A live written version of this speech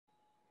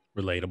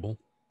Relatable.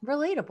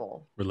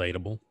 Relatable.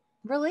 Relatable.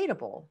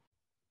 Relatable.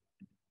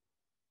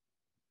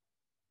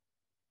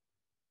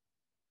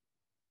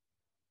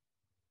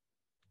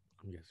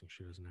 I'm guessing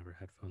she doesn't have her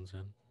headphones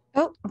in.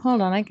 Oh,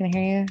 hold on. I can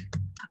hear you.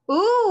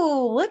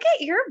 Ooh, look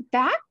at your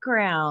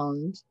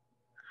background.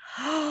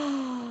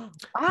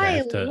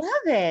 I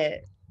love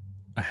it.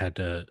 I had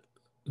to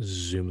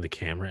zoom the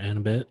camera in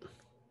a bit.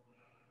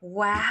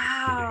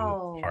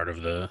 Wow. Part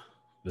of the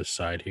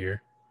side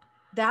here.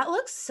 That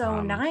looks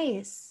so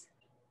nice.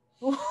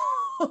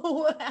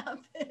 What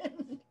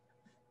happened?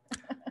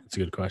 That's a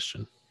good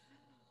question.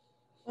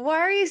 Why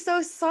are you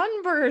so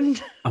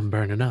sunburned? I'm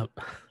burning up.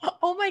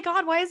 Oh my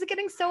God, why is it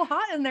getting so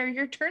hot in there?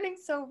 You're turning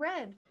so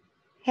red.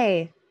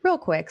 Hey, real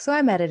quick. So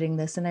I'm editing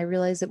this and I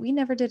realized that we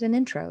never did an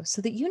intro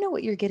so that you know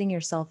what you're getting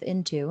yourself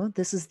into.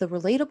 This is the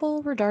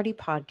Relatable Rodarte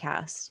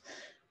podcast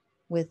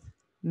with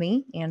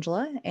me,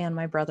 Angela, and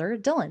my brother,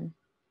 Dylan.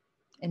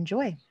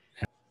 Enjoy.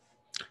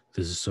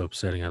 This is so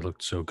upsetting. I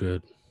looked so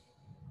good.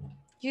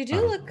 You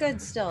do look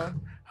good still.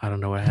 I don't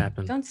know what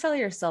happened. Don't sell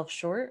yourself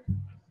short.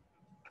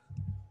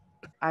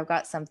 I've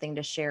got something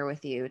to share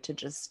with you to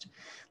just,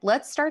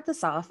 let's start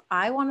this off.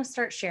 I want to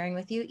start sharing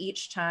with you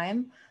each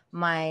time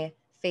my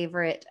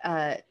favorite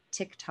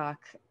TikTok,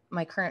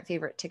 my current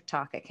favorite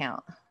TikTok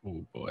account.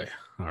 Oh boy.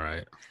 All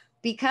right.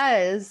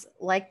 Because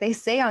like they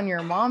say on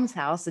Your Mom's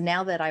House, and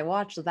now that I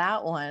watched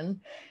that one,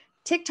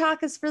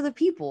 TikTok is for the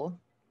people.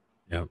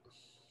 Yep.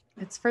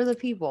 It's for the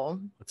people.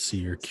 Let's see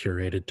your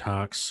curated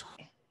talks.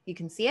 You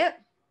can see it?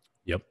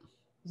 Yep.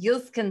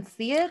 You can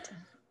see it?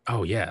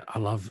 Oh yeah. I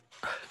love,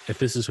 if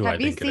this is who I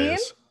think it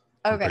is.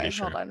 Okay,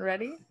 hold on.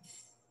 Ready?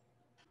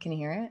 Can you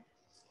hear it?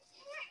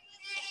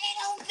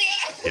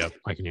 Yep,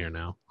 I can hear it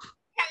now.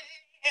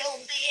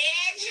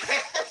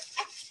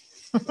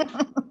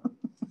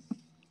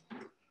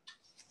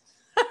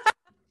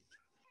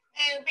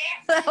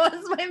 That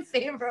was my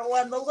favorite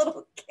one, the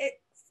little kicks.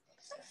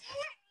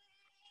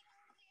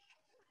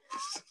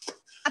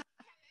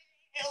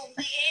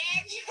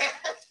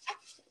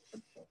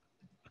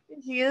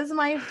 She is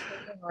my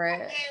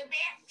favorite.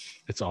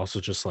 It's also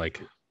just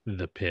like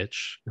the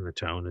pitch and the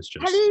tone is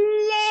just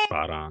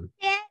spot on.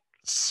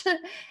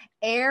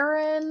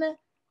 Aaron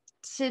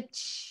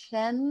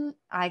Tichen.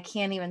 I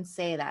can't even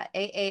say that.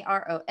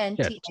 Aaron.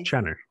 Yeah,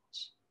 Chenner.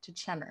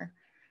 Chenner.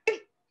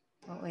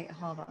 Oh, wait,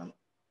 hold on.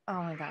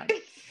 Oh my God.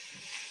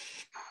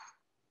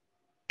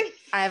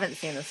 I haven't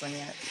seen this one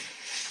yet.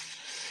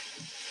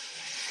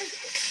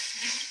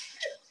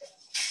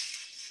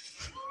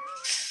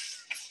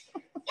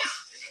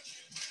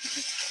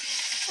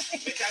 I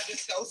think I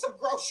just stole some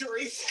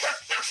groceries.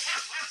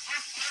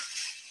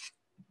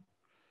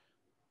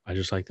 I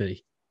just like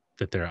that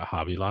they're at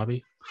Hobby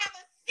Lobby. Have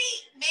a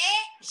seat,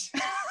 bitch. I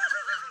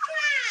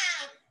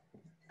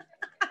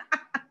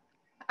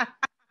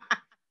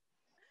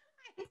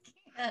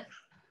can't.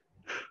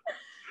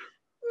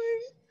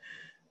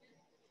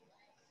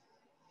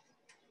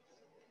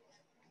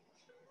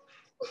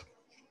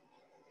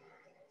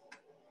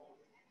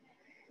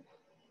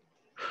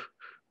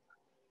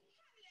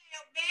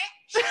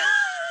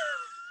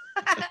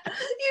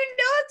 You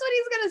know that's what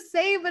he's gonna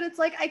say, but it's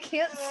like I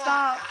can't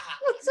stop.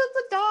 What's with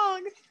the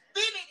dog?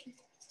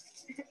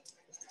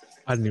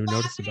 I didn't even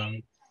notice about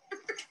it.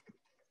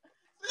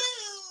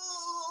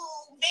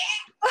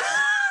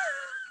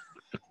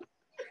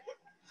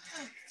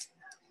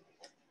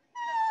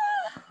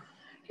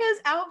 His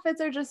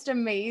outfits are just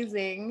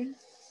amazing.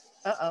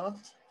 Uh-oh.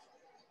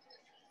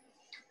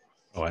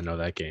 Oh, I know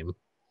that game.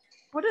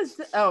 What is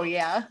this? Oh,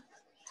 yeah.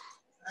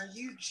 Are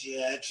you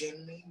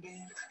judging me,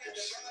 bitch?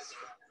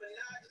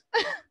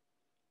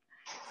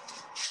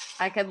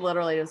 I could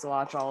literally just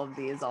watch all of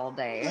these all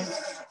day.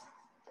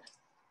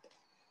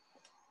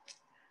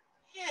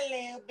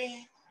 Hello,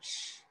 bitch.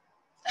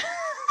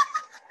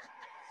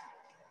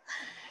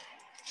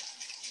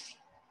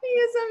 He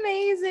is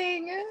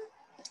amazing.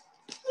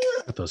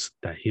 Got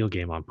that heel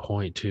game on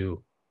point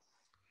too.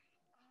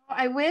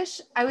 I wish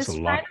I was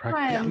trying to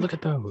find. Yeah, look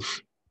at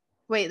those.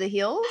 Wait, the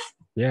heels?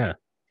 Yeah.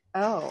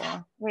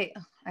 Oh, wait.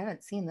 I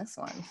haven't seen this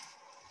one.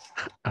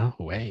 Oh,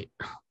 wait.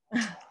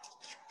 It's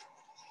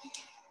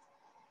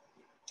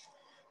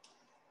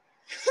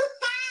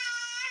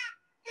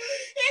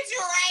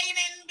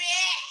raining,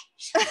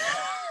 bitch.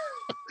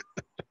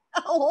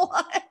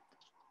 What?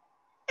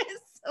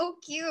 It's so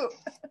cute.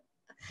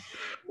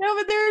 No,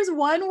 but there's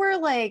one where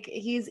like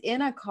he's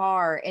in a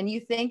car and you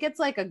think it's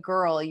like a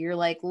girl. You're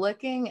like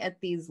looking at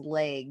these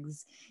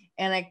legs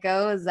and it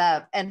goes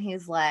up and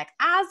he's like,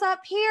 eyes up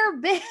here,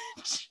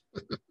 bitch.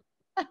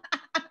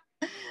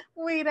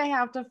 Wait, I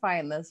have to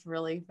find this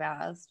really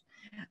fast.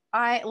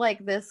 I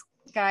like this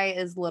guy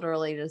is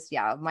literally just,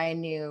 yeah, my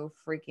new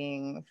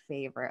freaking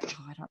favorite.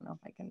 Oh, I don't know if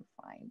I can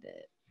find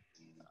it.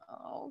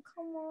 Oh,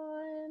 come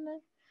on.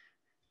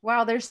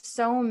 Wow, there's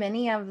so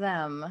many of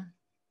them.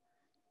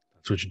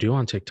 That's what you do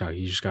on TikTok.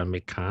 You just got to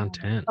make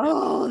content.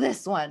 Oh,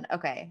 this one.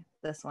 Okay.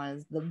 This one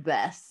is the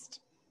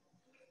best.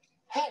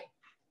 Hey.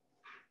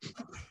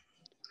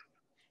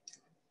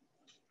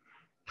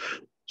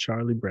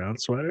 Charlie Brown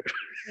sweater.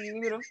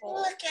 Beautiful.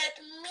 Look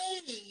at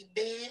me,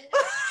 bitch.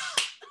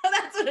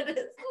 That's what it is. Look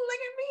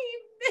at me,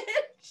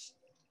 bitch.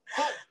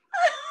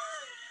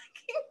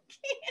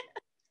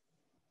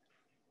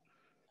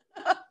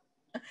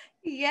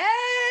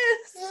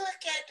 Yes.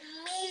 Look at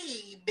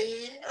me,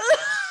 bitch.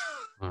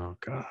 Oh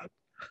God.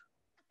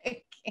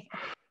 I can't.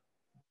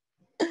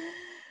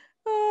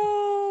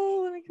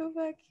 Oh, let me go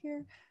back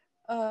here.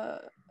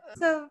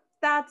 So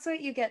that's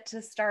what you get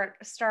to start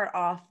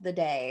off the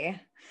day.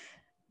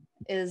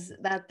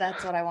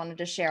 That's what I wanted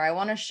to share. I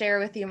want to share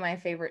with you my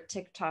favorite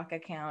TikTok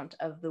account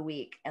of the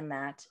week, and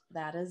that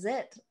is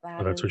it.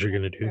 That's what you're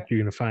gonna do. You're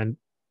gonna find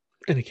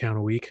an account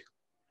a week.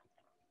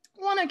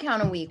 One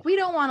account a week. We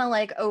don't want to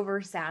like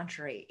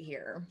oversaturate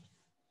here.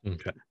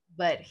 Okay.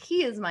 But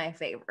he is my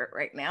favorite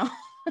right now.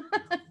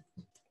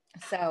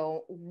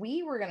 So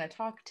we were going to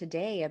talk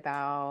today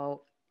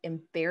about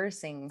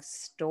embarrassing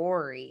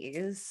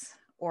stories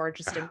or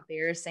just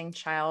embarrassing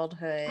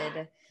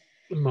childhood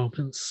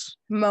moments,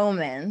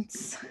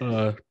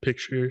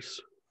 pictures,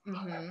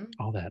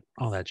 all that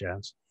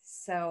jazz.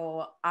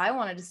 So I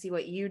wanted to see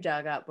what you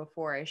dug up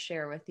before I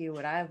share with you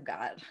what I've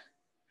got.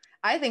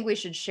 I think we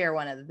should share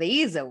one of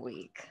these a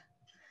week.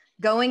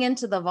 Going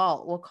into the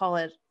vault, we'll call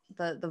it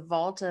the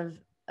vault of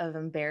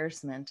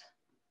embarrassment.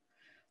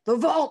 The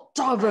vault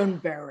of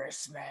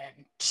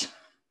embarrassment.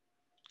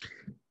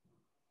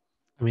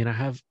 I mean, I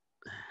have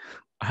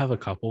a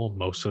couple.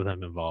 Most of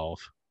them involve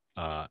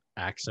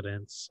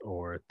accidents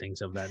or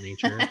things of that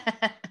nature.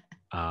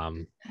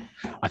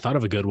 I thought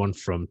of a good one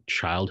from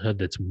childhood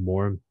that's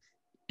more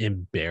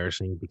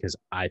embarrassing because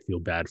I feel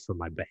bad for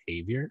my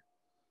behavior.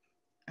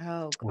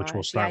 Oh, gosh. Which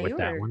we'll start with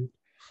that one.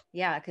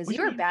 Yeah, because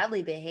you were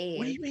badly behaved.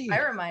 What do you mean? I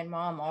remind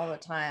Mom all the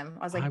time.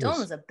 I was like, Dylan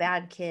was a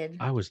bad kid.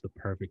 I was the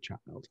perfect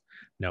child.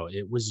 No,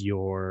 it was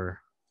your...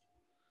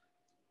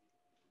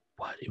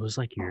 What? It was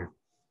like your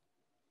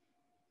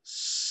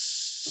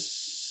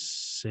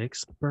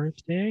 6th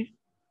birthday?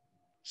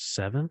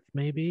 7th,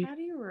 maybe? How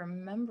do you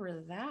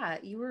remember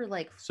that? You were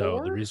like 4?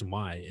 So the reason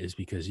why is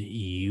because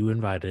you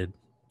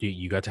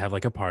got to have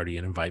like a party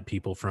and invite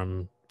people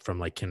from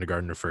like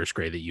kindergarten or 1st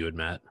grade that you had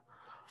met.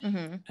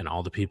 Mm-hmm. And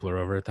all the people are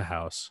over at the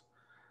house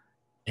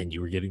and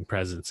you were getting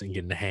presents and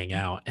getting to hang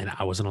out, and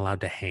I wasn't allowed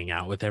to hang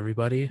out with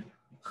everybody.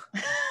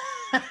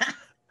 Oh,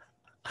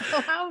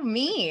 how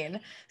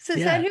mean. So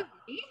is that who?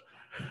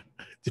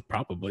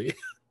 Probably.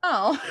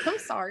 Oh, I'm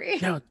sorry.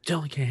 No,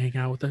 Dylan can't hang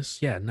out with us.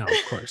 Yeah, no,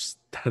 of course.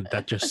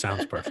 That just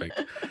sounds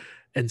perfect.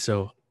 And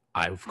so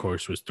I, of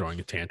course, was throwing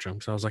a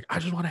tantrum. So I was like, I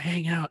just want to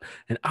hang out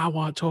and I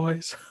want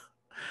toys.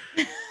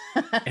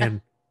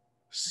 And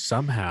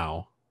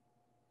somehow,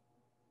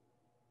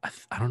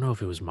 I don't know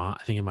if it was Ma.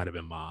 I think it might have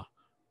been Ma.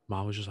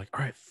 Ma was just like,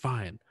 all right,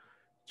 fine.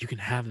 You can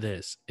have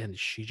this. And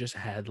she just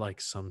had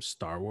like some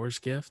Star Wars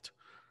gift.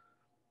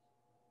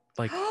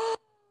 Like...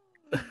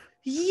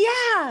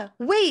 Yeah.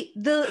 Wait,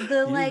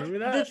 the like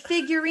the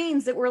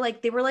figurines that were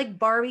like, they were like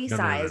Barbie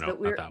size, no, but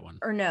we're not that one.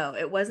 Or no,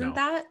 it wasn't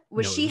that.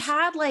 She was,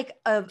 had like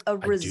a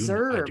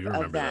reserve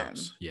of them.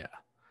 Those. Yeah.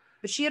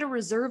 But she had a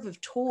reserve of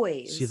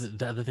toys. See,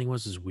 the other thing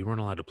was we weren't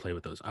allowed to play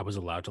with those. I was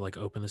allowed to like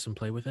open this and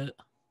play with it.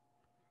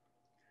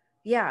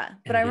 Yeah,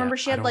 but I remember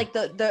she had like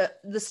the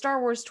Star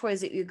Wars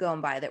toys that you go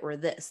and buy that were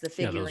the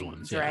figurines,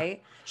 ones,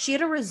 right? She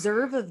had a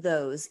reserve of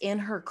those in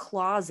her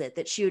closet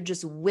that she would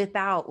just whip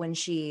out when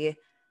she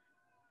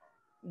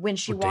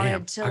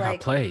wanted to. I got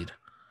played.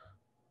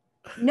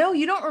 No,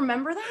 you don't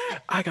remember that?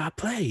 I got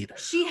played.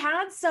 She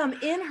had some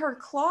in her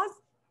closet.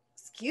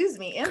 Excuse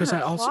me, in her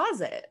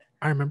closet.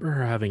 I remember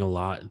her having a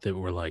lot that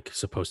were like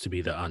supposed to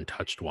be the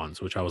untouched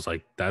ones, which I was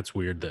like, that's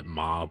weird that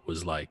Ma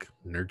was like,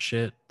 nerd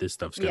shit. This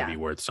stuff's going to be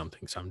worth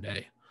something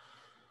someday.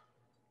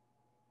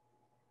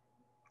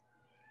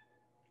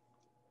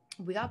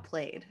 We got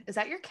played. Is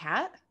that your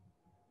cat?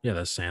 Yeah,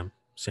 that's Sam.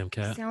 Sam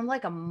cat. Sound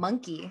like a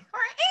monkey.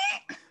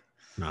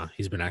 Nah,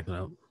 he's been acting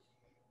up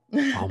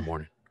all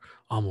morning.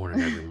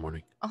 Every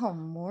morning. All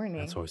morning.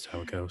 That's always how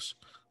it goes.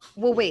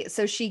 Well, wait,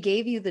 so she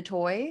gave you the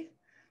toy?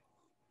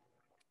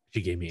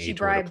 She gave me a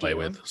toy to play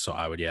with, so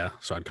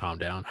I'd calm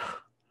down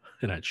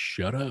and I'd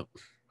shut up.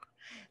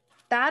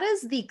 That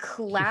is the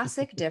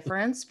classic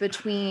difference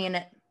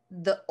between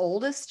the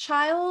oldest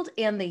child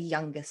and the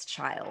youngest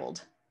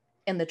child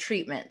in the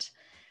treatment.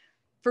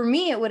 For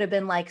me, it would have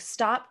been like,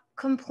 stop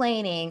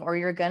complaining or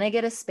you're going to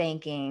get a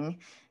spanking,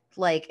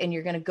 like, and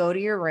you're going to go to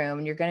your room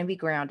and you're going to be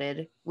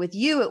grounded. With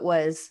you, it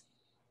was,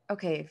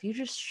 okay, if you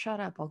just shut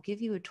up, I'll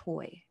give you a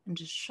toy, and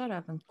just shut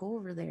up and go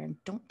over there and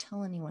don't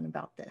tell anyone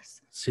about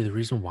this. See, the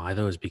reason why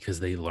though is because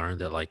they learned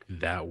that like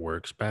that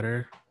works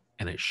better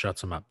and it shuts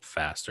them up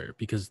faster,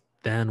 because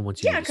then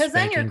once you get spanking,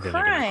 then they're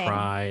gonna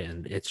cry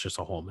and it's just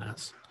a whole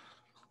mess.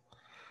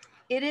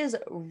 It is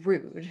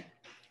rude.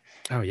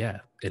 Oh yeah,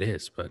 it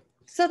is. But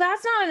so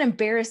that's not an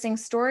embarrassing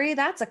story.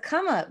 That's a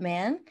come up,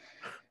 man.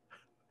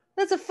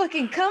 That's a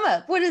fucking come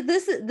up. What is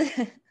this?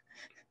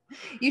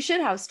 You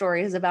should have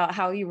stories about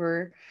how you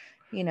were,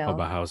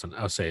 about how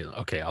I'll say,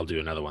 okay, I'll do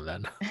another one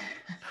then.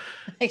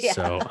 Yeah.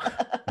 So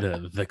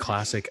the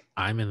classic,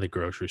 I'm in the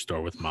grocery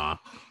store with Ma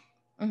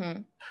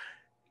Mm-hmm.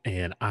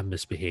 and I'm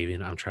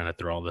misbehaving. I'm trying to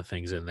throw all the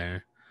things in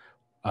there.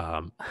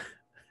 Um,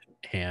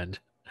 and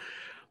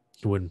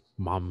when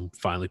mom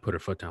finally put her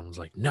foot down, was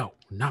like, no,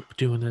 we're not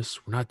doing this.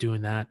 We're not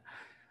doing that.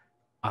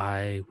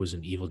 I was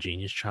an evil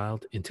genius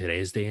child. In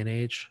today's day and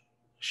age,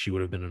 she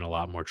would have been in a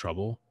lot more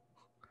trouble.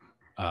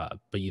 But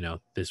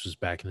this was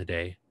back in the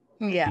day.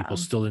 Yeah. People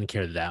still didn't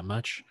care that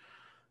much.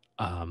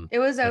 It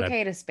was But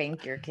okay to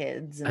spank your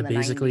kids I in the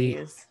basically,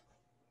 90s.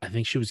 I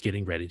think she was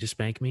getting ready to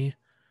spank me.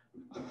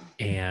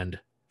 And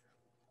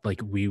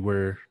like we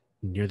were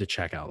near the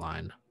checkout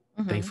line.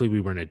 Mm-hmm. Thankfully,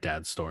 we weren't at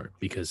dad's store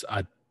because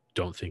I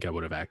don't think I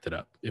would have acted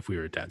up if we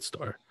were at dad's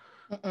store.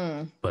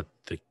 Mm-mm. But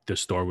the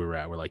store we were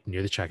at, we're like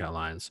near the checkout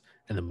lines.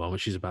 And the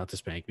moment she's about to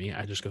spank me,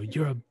 I just go,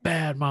 "You're a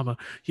bad mama.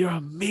 You're a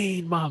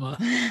mean mama."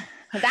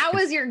 That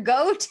was your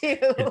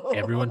go-to. And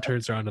everyone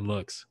turns around and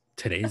looks.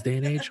 Today's day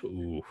and age,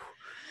 ooh,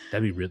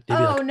 that'd be real. They'd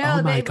be Oh like, no,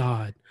 "Oh my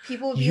god,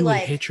 people would be you would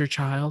like, hit your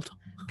child."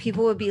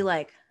 people would be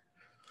like,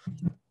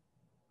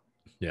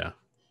 Yeah.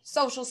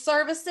 social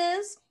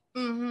services.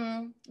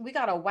 Mm-hmm. We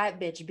got a white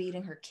bitch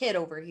beating her kid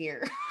over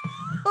here.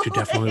 She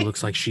definitely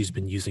looks like she's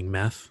been using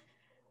meth.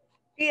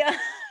 Yeah.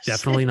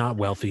 Definitely not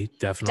wealthy.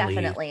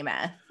 Definitely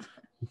meth.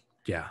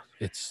 Yeah,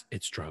 it's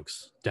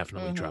drugs.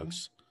 Definitely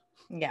drugs.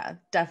 Yeah,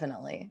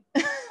 definitely.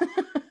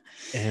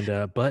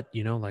 And but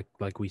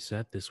like we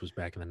said, this was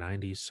back in the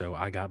 90s, so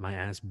I got my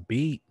ass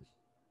beat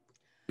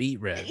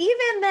red.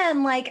 Even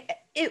then, like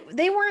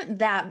they weren't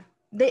that.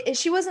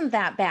 She wasn't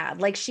that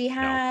bad. Like she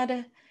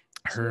had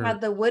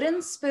the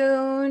wooden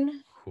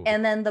spoon,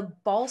 and then the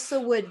balsa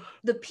wood,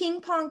 the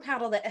ping pong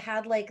paddle that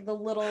had like the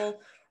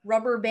little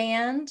rubber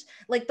band,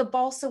 like the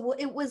balsa wood.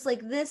 It was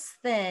like this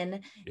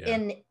thin,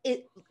 and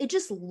it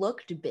just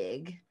looked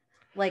big.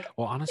 Like,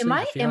 well, honestly,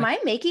 am I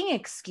making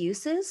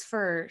excuses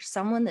for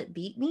someone that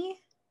beat me?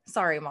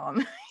 Sorry,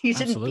 mom, you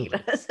didn't beat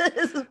us.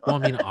 Well, I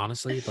mean,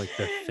 honestly, like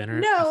the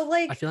thinner,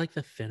 I feel like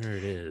the thinner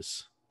it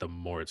is, the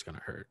more it's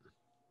gonna hurt.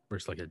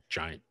 Versus like a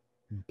giant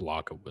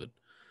block of wood.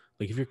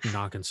 Like if you're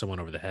knocking someone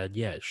over the head,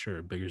 yeah,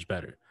 sure, bigger's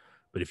better.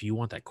 But if you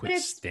want that quick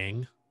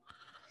sting,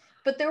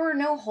 but there were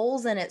no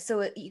holes in it,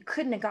 so you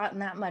couldn't have gotten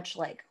that much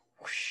like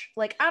whoosh.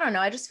 Like I don't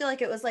know. I just feel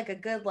like it was like a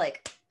good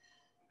like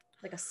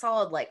a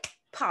solid like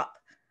pop.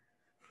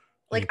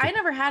 Like I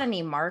never had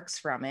any marks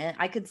from it.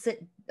 I could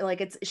sit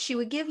like she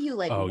would give you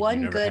like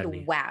one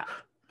good whap.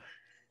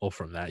 Well,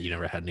 from that, you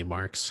never had any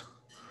marks?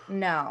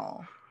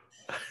 No.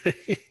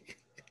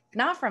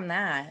 Not from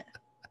that.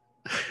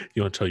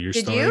 You want to tell your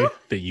story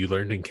that you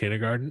learned in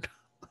kindergarten?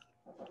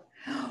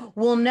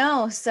 Well,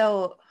 no.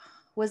 So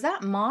was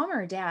that mom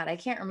or dad? I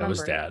can't remember. That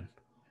was dad.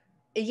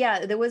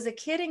 Yeah, there was a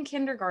kid in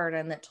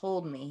kindergarten that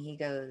told me, he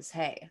goes,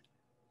 "Hey,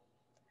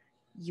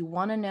 you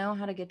want to know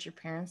how to get your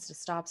parents to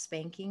stop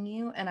spanking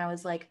you?" And I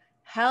was like,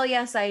 hell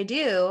yes, I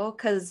do.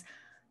 Because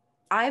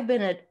I've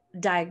been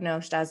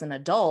diagnosed as an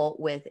adult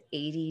with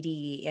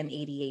ADD and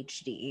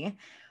ADHD.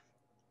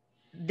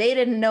 They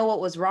didn't know what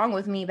was wrong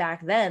with me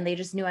back then. They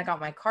just knew I got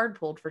my card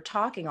pulled for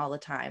talking all the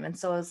time. And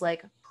so I was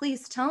like,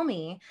 please tell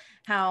me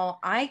how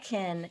I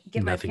can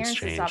get my parents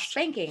to stop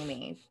spanking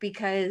me.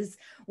 Because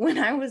when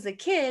I was a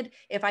kid,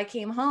 if I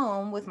came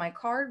home with my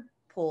card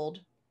pulled,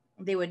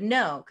 they would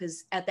know.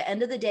 Because at the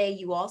end of the day,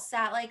 you all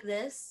sat like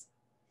this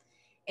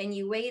and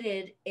you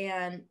waited.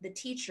 And the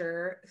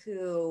teacher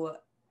who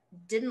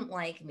didn't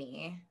like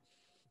me,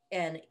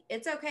 and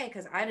it's okay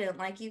because I didn't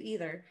like you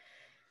either,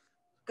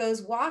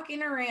 goes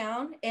walking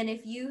around, and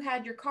if you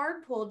had your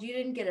card pulled, you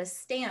didn't get a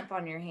stamp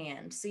on your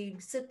hand. So you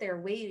sit there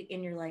waiting,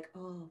 and you're like,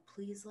 oh,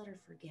 please let her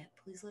forget.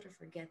 Please let her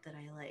forget that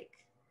I like.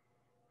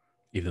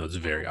 Even though it's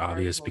very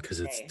obvious because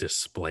it's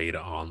displayed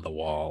on the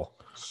wall.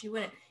 She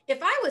wouldn't. If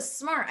I was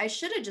smart, I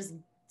should have just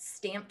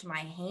stamped my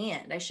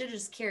hand. I should have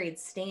just carried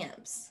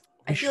stamps.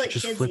 I feel like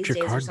just kids flipped these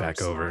your days card are so back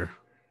smart. over.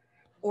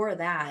 Or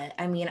that.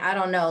 I mean, I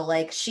don't know.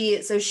 Like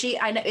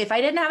if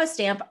I didn't have a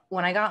stamp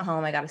when I got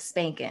home, I got a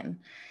spanking.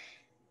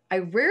 I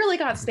rarely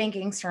got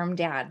spankings from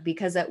dad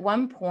because at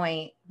one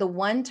point, the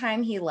one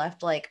time he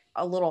left like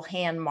a little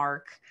hand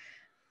mark,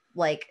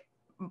 like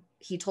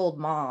he told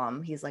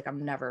mom, he's like,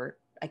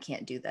 I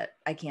can't do that.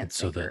 I can't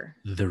spank her.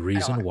 The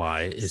reason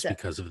why is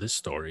because of this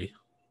story.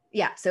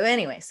 Yeah. So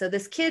anyway, so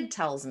this kid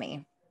tells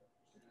me,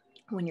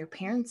 when your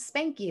parents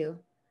spank you,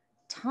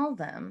 tell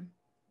them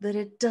that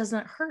it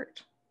doesn't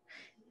hurt.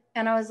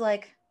 And I was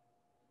like,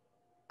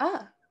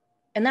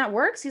 and that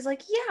works? He's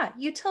like, yeah,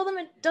 you tell them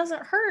it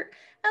doesn't hurt.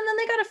 And then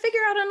they got to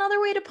figure out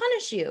another way to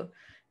punish you.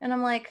 And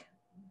I'm like,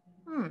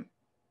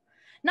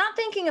 not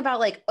thinking about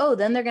like, oh,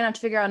 then they're going to have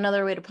to figure out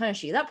another way to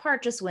punish you. That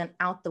part just went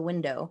out the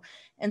window.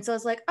 And so I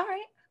was like, all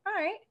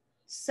right.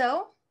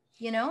 So,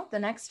 the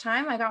next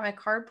time I got my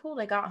card pulled,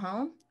 I got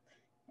home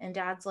and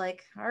dad's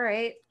like, all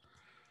right,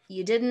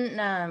 you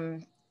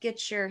didn't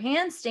get your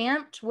hand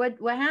stamped. What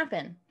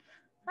happened?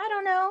 I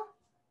don't know.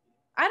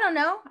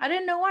 I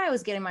didn't know why I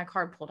was getting my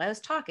card pulled. I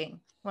was talking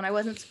when I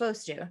wasn't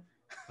supposed to.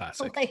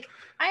 Classic. Like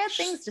I had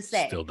things to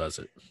say. Still does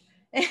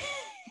it.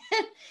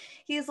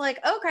 He's like,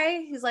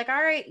 okay. He's like,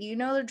 all right, you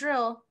know the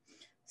drill.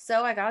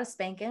 So I got a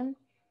spanking.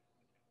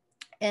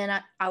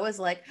 And I was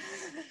like,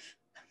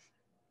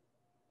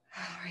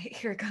 all right,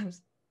 here it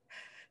comes.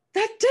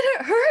 That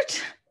didn't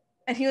hurt.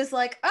 And he was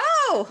like,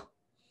 oh,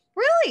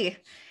 really?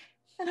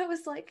 And I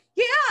was like,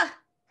 yeah,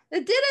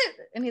 it didn't.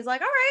 And he's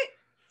like, all right.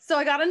 So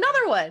I got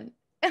another one.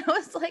 And I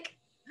was like,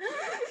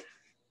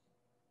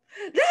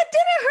 that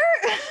didn't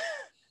hurt.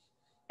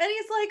 And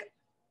he's like,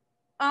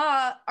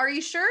 are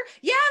you sure?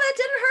 Yeah, that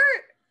didn't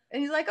hurt.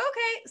 And he's like,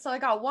 okay. So I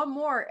got one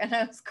more and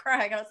I was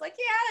crying. I was like,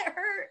 yeah, it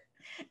hurt.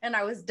 And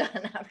I was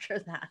done after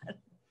that.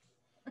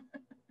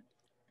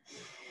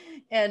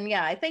 And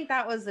yeah, I think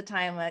that was the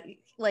time that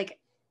like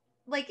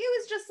it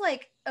was just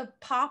like a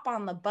pop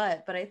on the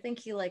butt, but I think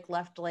he like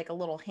left like a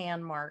little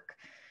hand mark,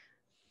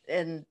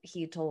 and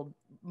he told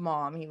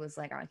mom, he was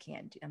like,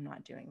 I'm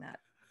not doing that.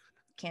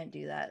 Can't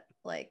do that.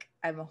 Like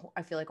I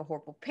feel like a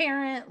horrible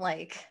parent.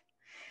 Like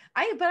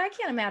but I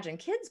can't imagine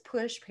kids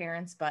push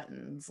parents'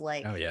 buttons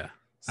like Oh yeah,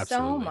 so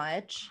absolutely.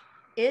 much.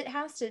 It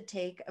has to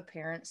take a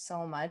parent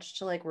so much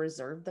to like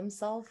reserve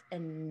themselves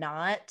and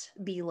not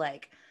be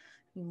like,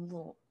 you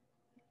little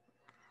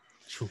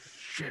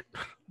shit.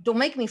 Don't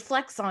make me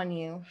flex on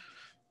you.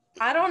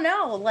 I don't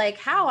know, like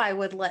how I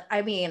would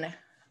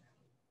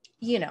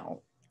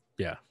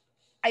Yeah.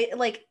 I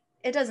like,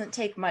 it doesn't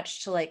take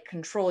much to like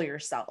control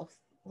yourself.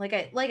 Like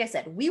I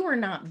said, we were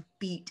not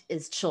beat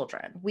as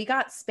children. We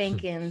got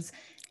spankings.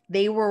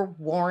 They were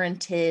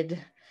warranted.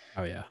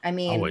 Oh yeah. I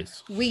mean,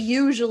 always. We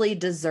usually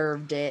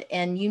deserved it.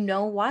 And you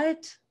know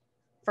what?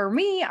 For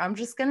me, I'm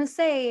just going to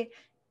say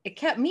it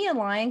kept me in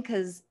line,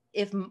 because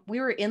if we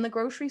were in the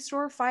grocery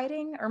store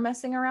fighting or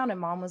messing around and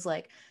mom was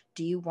like,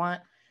 do you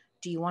want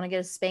to get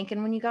a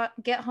spanking when you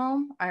get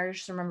home? I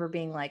just remember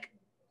being like,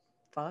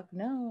 fuck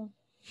no.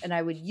 And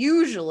I would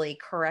usually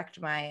correct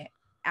my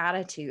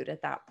attitude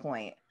at that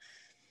point.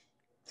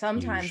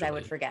 Sometimes I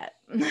would forget.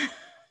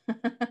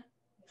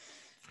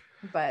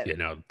 But you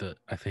know,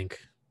 I think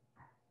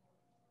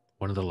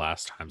one of the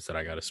last times that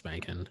I got a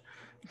spanking,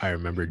 I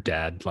remember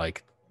dad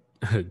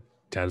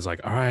was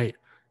like, all right.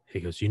 He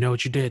goes, you know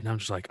what you did? And I'm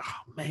just like,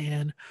 oh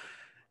man.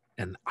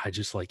 And I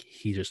just like,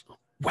 he just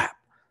whap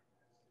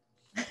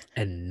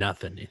and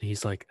nothing. And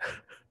he's like,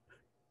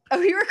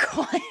 oh, you were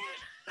quiet.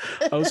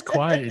 I was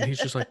quiet. And he's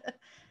just like,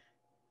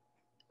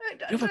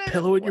 you have a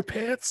pillow in your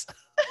pants?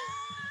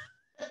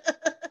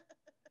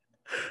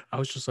 I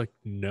was just like,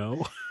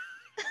 no.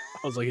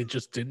 I was like, it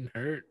just didn't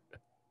hurt.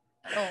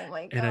 Oh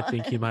my God. And I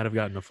think he might have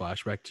gotten a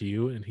flashback to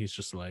you. And he's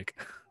just like,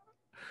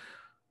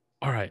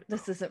 all right.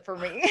 This isn't for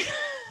me.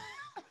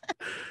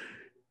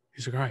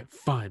 He's like, all right,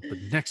 fine. But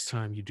next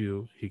time you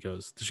do, he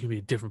goes, there's going to be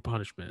a different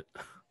punishment.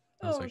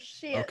 I was like,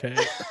 shit. Okay.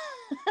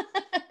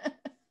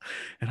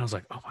 And I was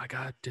like, oh my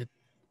God,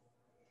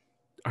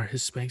 are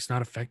his spanks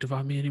not effective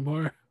on me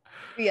anymore?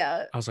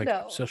 Yeah. I was like,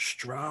 no. I'm so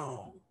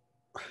strong.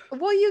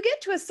 Well, you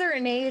get to a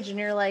certain age and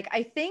you're like,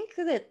 I think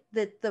that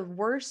the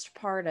worst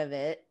part of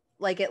it,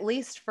 like at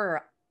least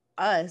for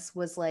us,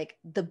 was like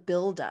the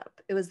buildup.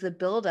 It was the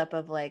buildup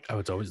of like, oh,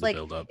 it's always like, the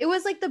buildup. It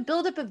was like the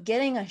buildup of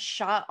getting a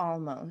shot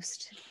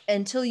almost,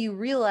 until you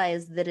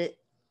realize that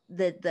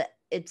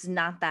it's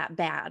not that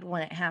bad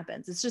when it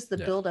happens. It's just the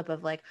buildup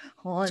of like,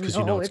 oh no,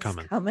 you know it's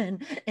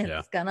coming.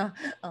 It's gonna,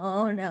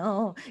 oh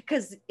no,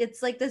 because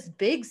it's like this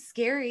big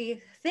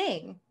scary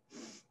thing.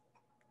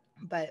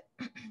 But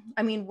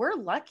I mean, we're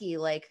lucky.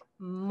 Like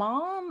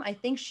mom, I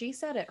think she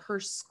said at her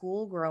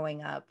school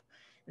growing up,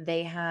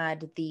 they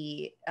had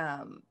the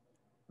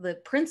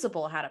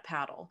principal had a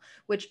paddle,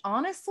 which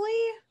honestly,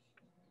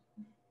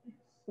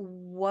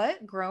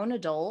 what grown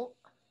adult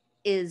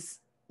is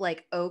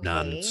like okay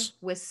Nuns.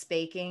 with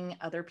spanking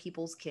other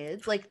people's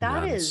kids? Like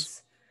that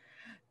Nuns.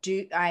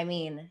 I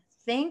mean,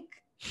 thank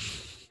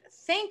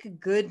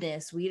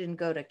goodness we didn't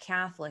go to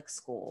Catholic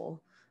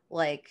school.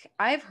 Like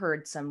I've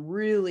heard some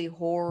really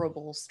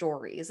horrible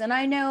stories, and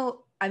I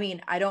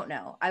don't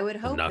know. I would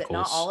hope that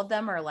not all of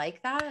them are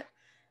like that.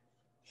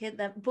 Hit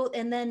them,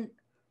 and then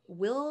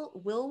Will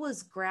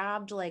was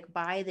grabbed like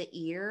by the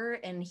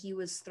ear, and he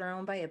was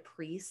thrown by a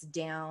priest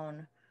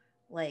down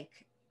like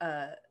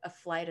a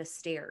flight of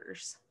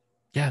stairs.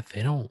 Yeah,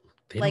 they don't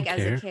like don't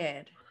as care. A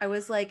kid, I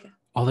was like,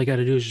 all they got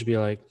to do is just be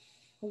like,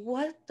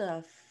 what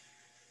the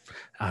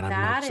and I'm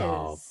not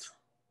solved.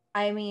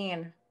 I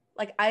mean,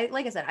 like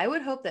I said, I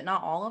would hope that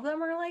not all of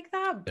them are like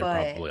that. They're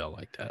but probably all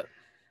like that.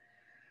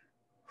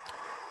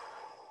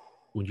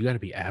 When you got to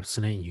be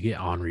abstinent, you get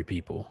ornery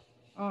people.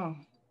 Oh.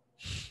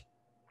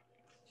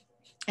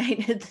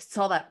 I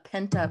saw that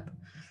pent up.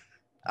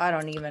 I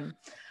don't even.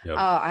 Yep.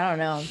 I don't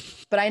know,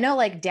 but I know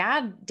like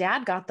dad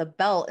got the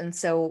belt, and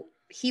so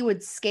he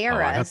would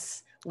scare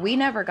us. We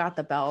never got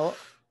the belt.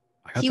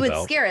 He would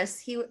scare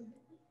us.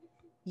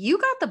 You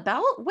got the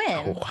belt?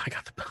 When? Oh, I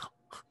got the belt.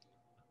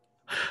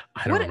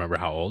 I don't remember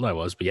how old I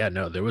was, but yeah,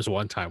 no, there was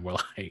one time where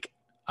like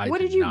what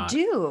did you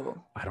do?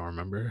 I don't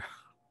remember.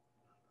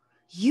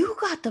 You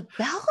got the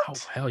belt? Oh,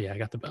 hell yeah, I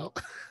got the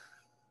belt.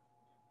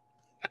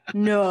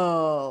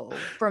 No,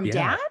 from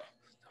dad?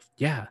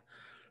 Yeah,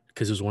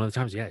 because it was one of the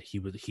times. Yeah, he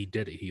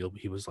did it.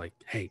 He was like,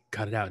 "Hey,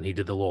 cut it out," and he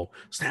did the little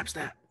snap.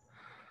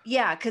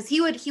 Yeah, because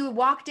he would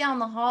walk down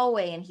the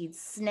hallway and he'd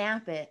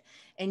snap it,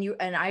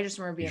 and I just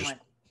remember being like,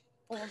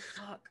 oh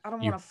fuck, I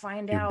don't your want to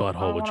find your out. I butthole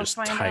don't would want to just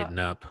find out. tighten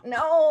up.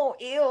 No,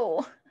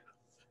 ew.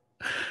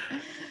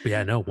 But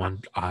yeah, no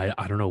one. I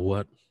don't know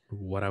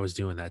what I was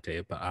doing that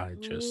day, but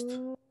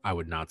I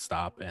would not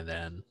stop, and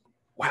then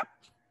wow.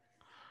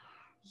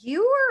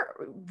 You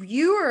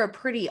were a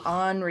pretty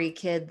ornery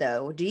kid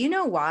though. Do you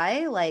know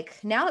why?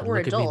 Like now that we're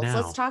Look at me adults,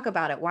 let's now. talk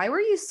about it. Why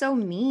were you so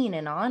mean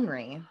and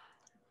ornery?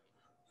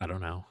 I don't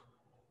know.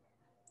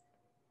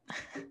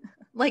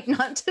 Like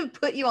not to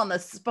put you on the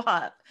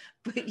spot,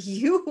 but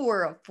you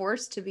were a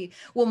force to be.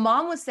 Well,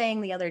 mom was saying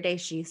the other day,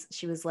 she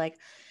was like,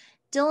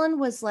 Dylan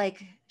was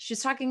like, she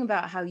was talking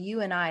about how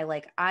you and I,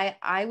 like,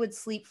 I would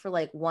sleep for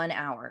like 1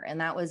 hour and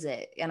that was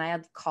it. And I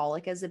had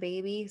colic as a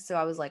baby. So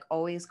I was like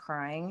always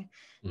crying.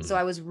 So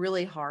I was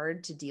really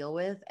hard to deal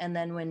with. And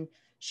then when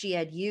she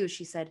had you,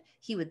 she said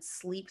he would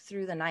sleep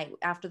through the night.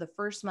 After the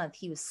first month,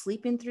 he was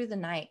sleeping through the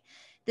night.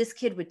 This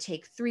kid would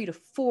take 3 to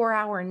 4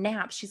 hour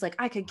naps. She's like,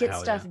 I could get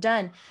stuff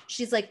done.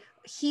 She's like,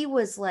 he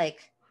was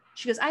like,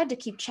 she goes, I had to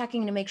keep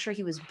checking to make sure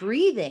he was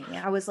breathing.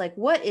 I was like,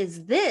 what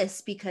is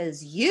this?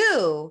 Because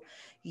you,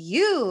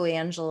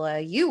 Angela,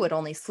 you would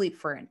only sleep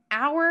for an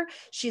hour.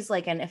 She's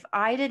like, and if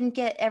I didn't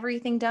get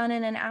everything done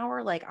in an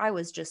hour, like I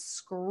was just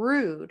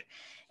screwed.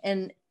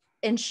 And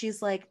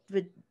she's like,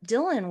 but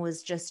Dylan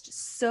was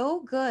just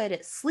so good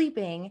at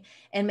sleeping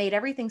and made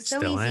everything so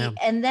Still easy. am.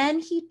 And then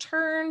he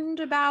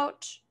turned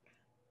about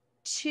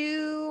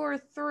 2 or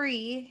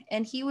 3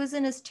 and he was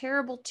in his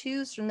terrible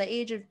twos from the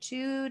age of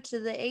 2 to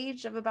the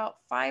age of about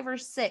 5 or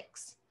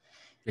 6.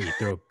 Yeah, you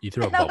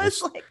throw a And I bubble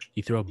was like,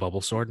 you throw a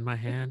bubble sword in my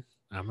hand.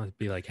 I'm gonna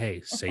be like,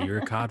 hey, say you're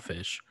a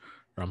codfish,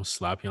 or I'm gonna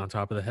slap you on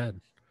top of the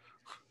head.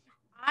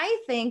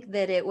 I think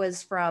that it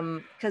was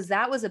because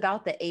that was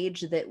about the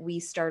age that we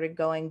started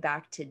going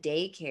back to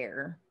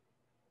daycare.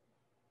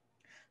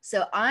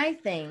 So I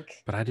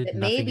think But I did that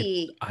nothing.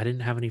 maybe, I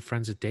didn't have any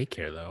friends at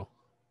daycare though.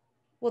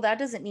 well, that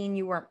doesn't mean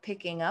you weren't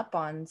picking up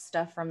on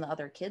stuff from the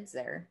other kids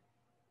there.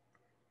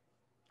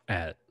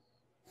 At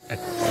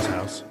Cole's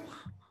house.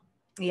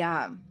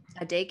 Yeah,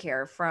 a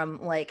daycare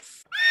from like,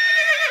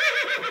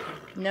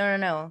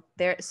 no.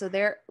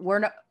 We're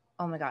not,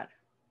 oh my God.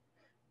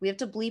 We have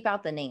to bleep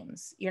out the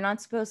names. You're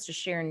not supposed to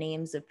share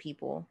names of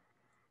people,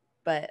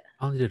 but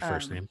I only did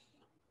first name.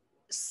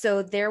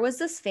 So there was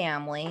this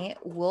family.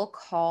 We'll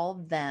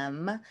call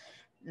them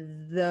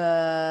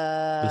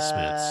the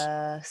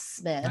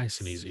Smiths. Nice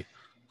and easy.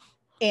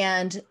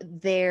 And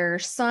their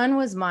son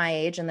was my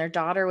age and their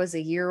daughter was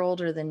a year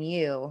older than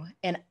you.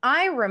 And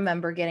I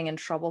remember getting in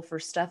trouble for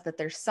stuff that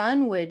their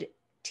son would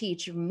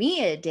teach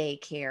me at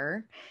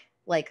daycare,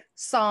 like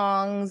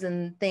songs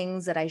and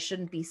things that I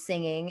shouldn't be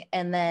singing.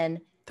 And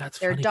then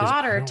their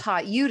daughter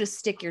taught you to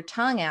stick your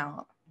tongue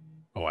out.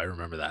 Oh, I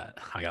remember that.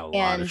 I got a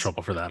lot of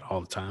trouble for that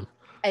all the time.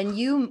 And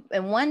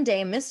one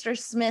day Mr.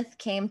 Smith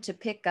came to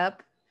pick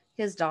up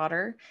his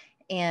daughter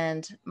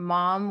and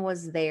mom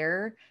was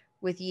there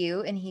with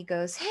you. And he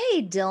goes,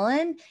 hey,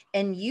 Dylan.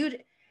 And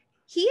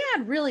he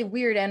had really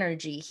weird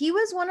energy. He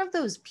was one of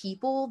those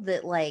people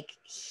that like,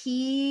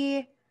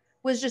 he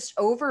was just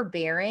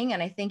overbearing.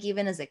 And I think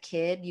even as a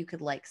kid, you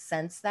could like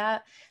sense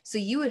that. So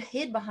you would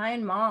hid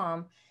behind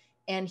mom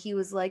and he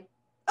was like,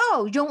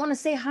 oh, you don't want to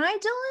say hi,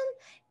 Dylan?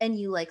 And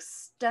you like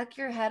stuck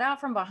your head out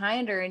from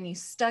behind her and you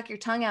stuck your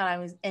tongue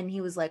out. And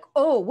he was like,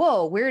 oh,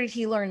 whoa, where did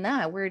he learn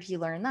that? Where did he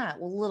learn that?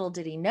 Well, little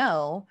did he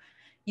know,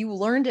 you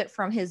learned it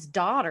from his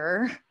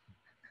daughter,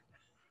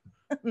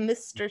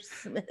 Mr.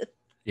 Smith.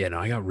 Yeah, no,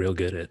 I got real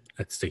good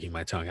at sticking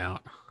my tongue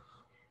out.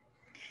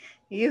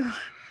 You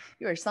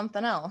are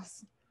something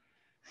else.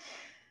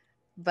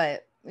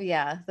 But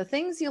yeah, the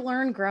things you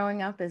learn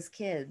growing up as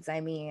kids.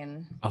 I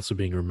mean, I also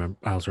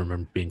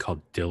remember being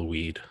called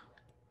Dillweed.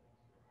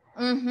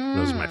 Mm-hmm.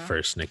 That was my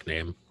first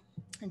nickname.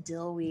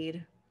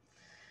 Dillweed.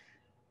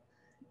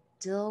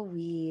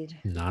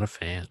 Not a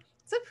fan.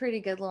 It's a pretty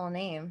good little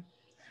name.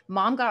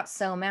 Mom got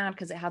so mad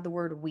because it had the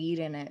word weed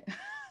in it.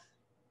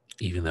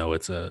 Even though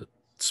it's a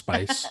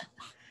spice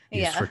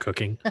used for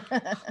cooking.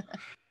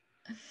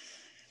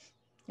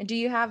 Do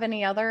you have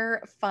any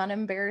other fun,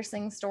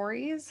 embarrassing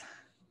stories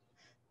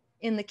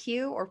in the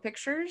queue or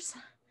pictures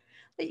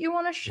that you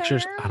want to share?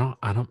 Pictures?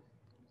 I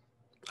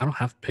don't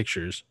have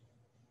pictures.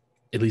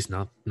 At least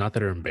not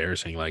that are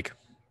embarrassing. Like,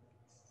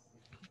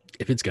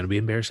 if it's gonna be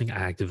embarrassing, I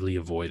actively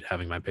avoid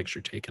having my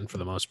picture taken for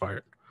the most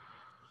part.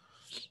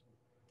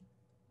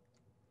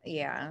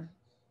 Yeah.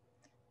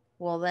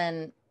 Well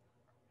then,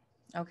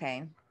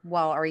 okay.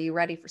 Well, are you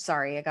ready for?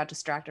 Sorry, I got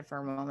distracted for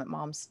a moment.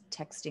 Mom's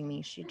texting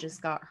me. She's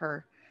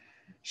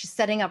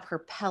setting up her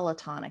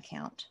Peloton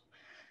account.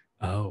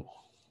 Oh,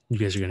 you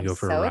guys are gonna go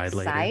for a ride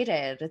later? I'm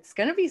excited. It's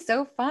gonna be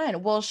so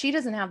fun. Well, she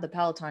doesn't have the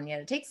Peloton yet.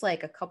 It takes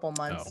like a couple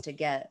months to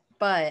get,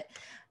 but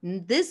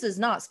this is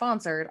not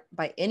sponsored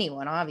by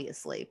anyone,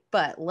 obviously.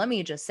 But let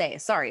me just say,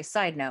 sorry,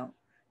 side note,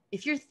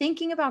 if you're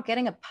thinking about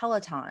getting a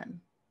Peloton,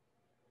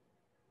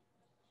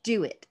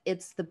 do it.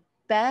 It's the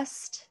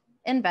best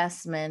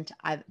investment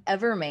I've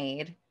ever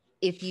made.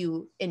 if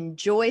you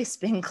enjoy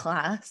spin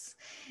class,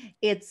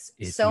 it's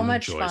If so you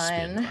much enjoy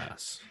spin fun.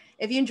 class.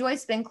 If you enjoy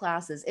spin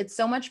classes, it's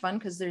so much fun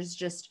because there's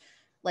just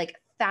like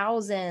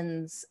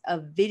thousands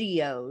of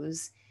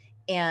videos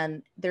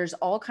and there's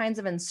all kinds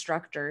of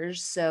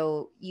instructors.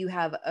 So you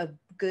have a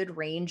good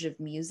range of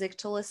music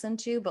to listen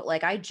to. But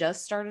like I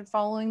just started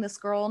following this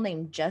girl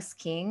named Jess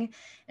King,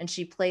 and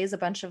she plays a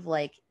bunch of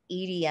like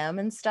EDM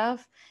and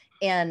stuff.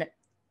 And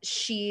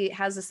she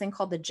has this thing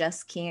called the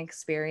Jess King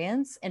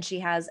Experience, and she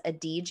has a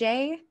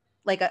DJ,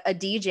 like a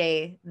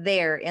DJ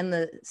there in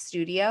the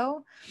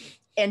studio,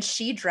 and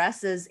she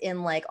dresses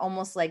in like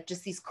almost like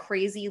just these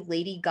crazy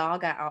Lady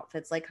Gaga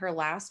outfits. Like her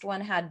last one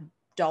had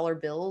dollar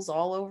bills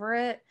all over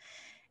it,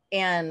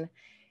 and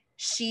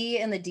she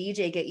and the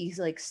DJ get you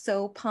like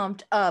so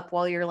pumped up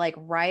while you're like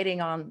riding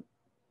on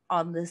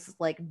this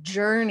like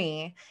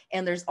journey,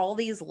 and there's all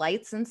these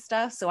lights and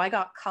stuff. So I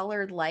got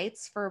colored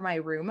lights for my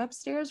room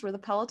upstairs where the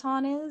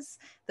Peloton is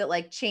that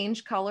like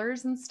change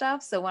colors and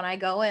stuff. So when I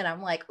go in,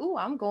 I'm like, ooh,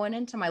 I'm going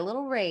into my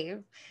little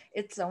rave.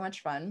 It's so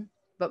much fun,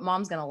 but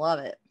mom's gonna love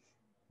it.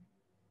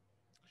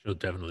 She'll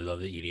definitely love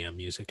the EDM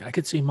music. I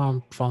could see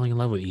mom falling in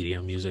love with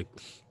EDM music.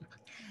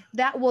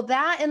 That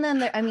and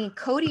then I mean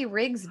Cody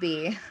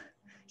Rigsby,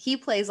 he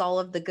plays all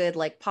of the good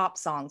like pop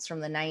songs from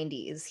the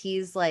 90s.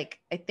 He's like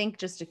I think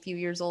just a few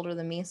years older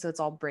than me, so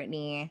it's all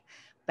Britney,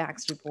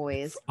 Backstreet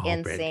Boys, All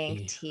NSYNC,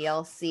 Britney.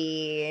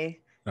 TLC,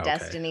 Okay.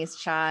 Destiny's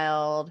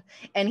Child.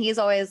 And he's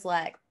always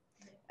like,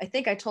 I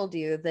think I told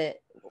you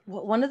that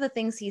one of the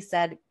things he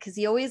said, because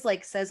he always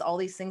like says all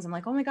these things, I'm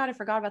like, oh my God, I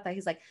forgot about that.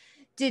 He's like,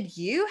 did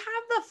you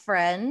have the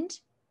friend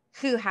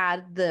who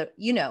had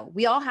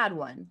we all had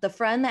one, the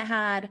friend that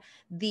had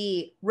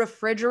the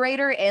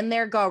refrigerator in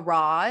their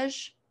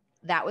garage?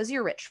 That was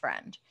your rich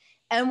friend.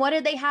 And what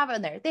did they have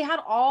in there? They had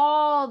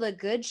all the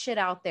good shit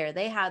out there.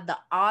 They had the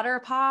Otter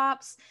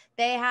Pops.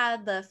 They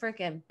had the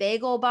freaking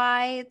Bagel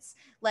Bites.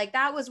 Like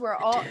that was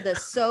where all the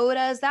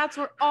sodas, that's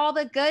where all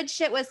the good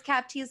shit was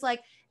kept. He's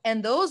like,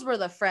 and those were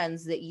the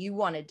friends that you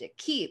wanted to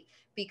keep,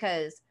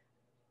 because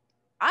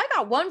I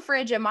got one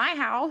fridge in my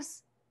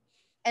house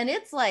and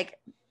it's like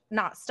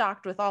not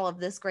stocked with all of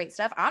this great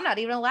stuff. I'm not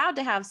even allowed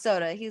to have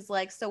soda. He's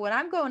like, so when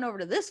I'm going over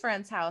to this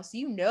friend's house,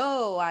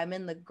 I'm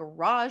in the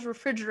garage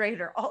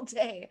refrigerator all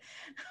day.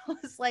 I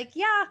was like,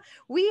 yeah,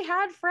 we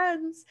had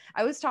friends.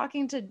 I was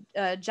talking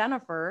to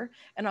Jennifer,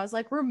 and I was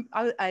like,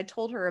 I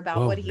told her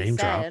about what he Name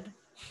said. drop.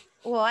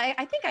 Well,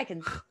 I think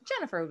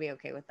Jennifer would be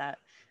okay with that.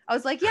 I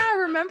was like, yeah, I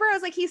remember. I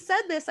was like, he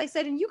said this. I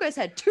said, and you guys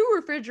had 2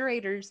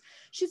 refrigerators.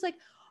 She's like,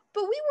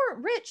 but we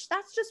weren't rich.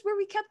 That's just where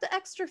we kept the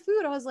extra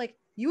food. I was like,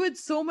 you had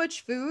so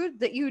much food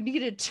that you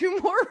needed 2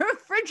 more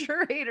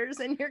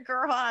refrigerators in your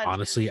garage.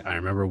 Honestly, I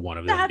remember one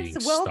of them being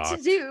well stocked.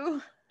 to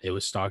do. It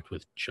was stocked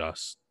with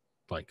just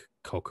like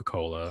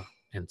Coca-Cola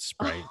and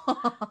Sprite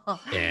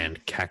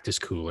and Cactus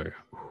Cooler.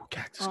 Ooh,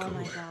 Cactus Cooler.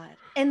 Oh my God.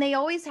 And they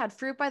always had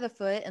fruit by the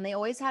foot, and they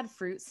always had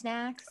fruit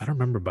snacks. I don't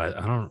remember, but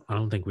I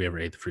don't think we ever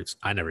ate the fruits.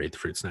 I never ate the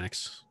fruit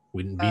snacks.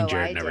 Me and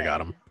Jared never got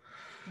them.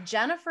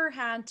 Jennifer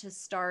had to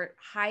start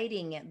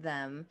hiding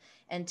them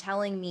and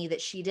telling me that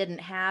she didn't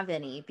have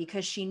any,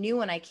 because she knew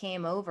when I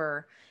came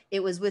over,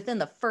 it was within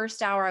the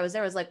first hour I was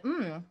there. I was like,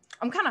 I'm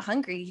kind of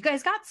hungry. You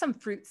guys got some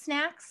fruit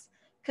snacks?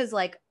 Because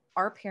like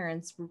our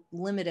parents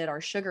limited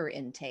our sugar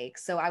intake.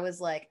 So I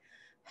was like,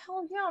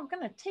 hell yeah, I'm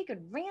going to take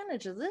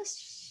advantage of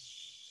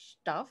this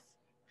stuff,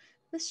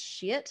 this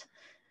shit.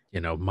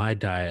 My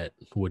diet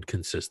would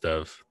consist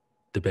of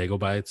the bagel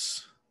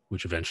bites,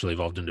 which eventually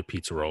evolved into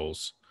pizza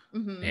rolls,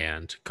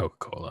 and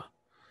Coca-Cola.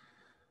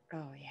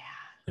 Oh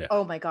yeah.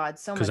 Oh my God,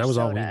 so much. Because that was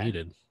all we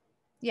needed.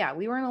 Yeah,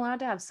 we weren't allowed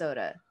to have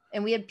soda,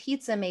 and we had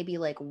pizza maybe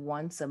like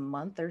once a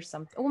month or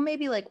something. Well,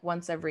 maybe like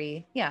once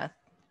every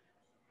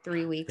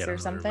 3 weeks or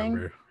something.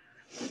 Remember.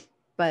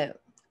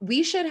 But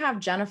we should have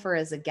Jennifer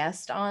as a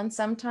guest on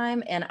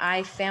sometime. And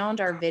I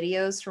found our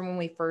videos from when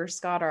we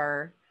first got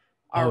our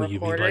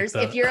recorders.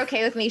 If you're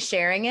okay with me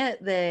sharing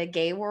it, the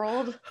Gay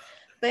World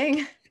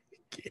thing.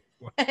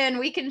 And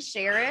we can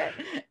share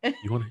it.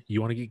 You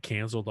want to get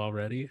canceled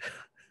already?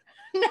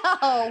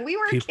 No, we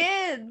were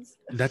kids.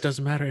 That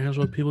doesn't matter,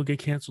 Angela. People get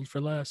canceled for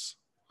less.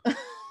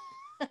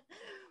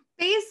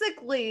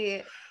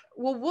 Basically,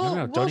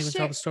 don't even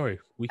tell the story.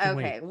 We can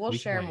wait. Okay, we'll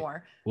share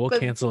more. We'll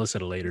cancel us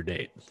at a later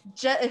date.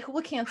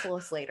 We'll cancel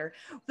us later.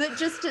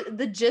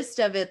 The gist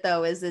of it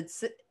though is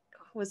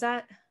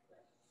that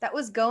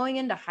was going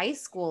into high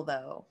school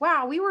though.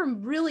 Wow, we were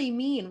really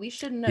mean. We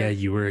shouldn't have. Yeah,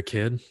 you were a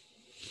kid.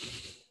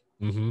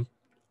 Mm-hmm.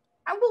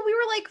 Well, we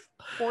were like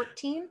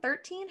 14,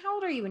 13. How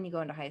old are you when you go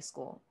into high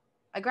school?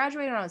 I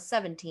graduated when I was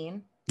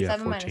 17. Yeah,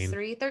 7 14. minus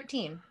 3,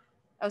 13.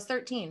 I was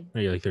 13. Oh,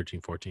 you're like 13,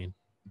 14.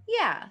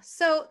 Yeah,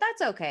 so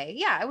that's okay.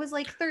 Yeah, I was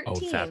like 13. Oh,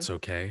 that's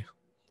okay.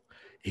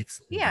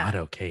 It's not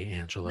okay,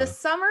 Angela. The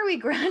summer we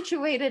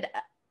graduated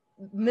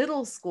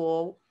middle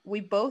school, we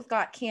both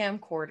got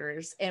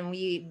camcorders and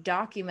we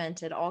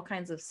documented all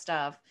kinds of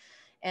stuff.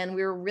 And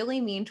we were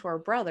really mean to our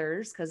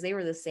brothers because they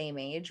were the same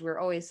age. We were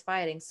always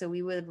fighting. So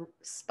we would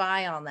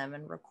spy on them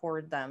and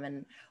record them.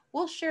 And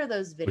we'll share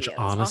those videos. Which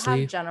honestly, I'll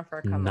have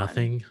Jennifer come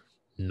nothing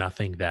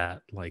nothing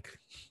that like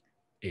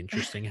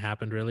interesting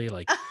happened really.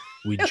 Like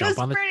we'd It jump was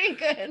on the pretty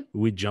good.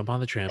 we'd jump on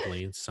the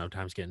trampolines,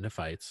 sometimes get into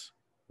fights,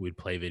 we'd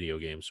play video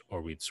games,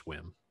 or we'd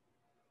swim.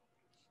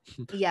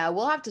 Yeah,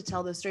 we'll have to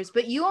tell those stories.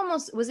 But you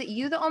almost, was it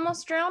you that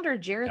almost drowned or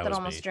Jared That that was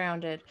almost me.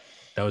 drowned?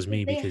 That was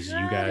me They because you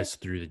had guys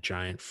threw the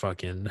giant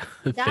fucking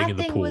thing that in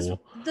the thing was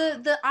pool.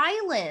 the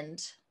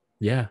island.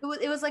 Yeah.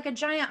 It was like a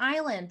giant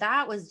island.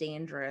 That was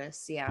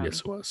dangerous. Yeah.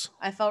 Yes, it was.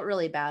 I felt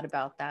really bad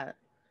about that.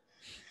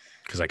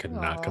 Because I could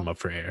not come Oh, up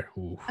for air.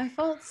 Ooh. I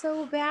felt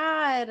so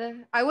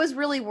bad. I was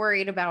really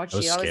worried about That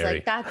was you. I was scary.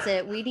 like, that's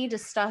it. We need to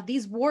stop.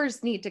 These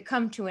wars need to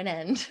come to an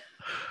end.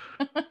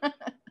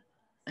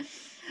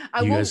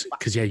 I You will. guys,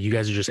 because yeah, you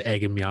guys are just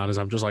egging me on as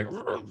I'm just like,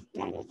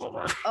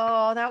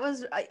 Oh, that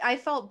was, I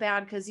felt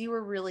bad because you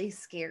were really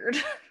scared.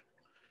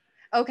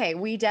 Okay,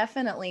 we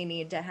definitely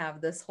need to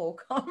have this whole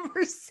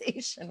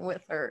conversation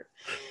with her.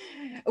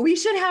 We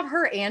should have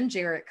her and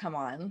Jarrett come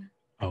on.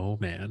 oh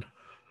man.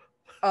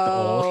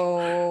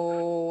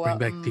 Oh, Bring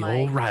back the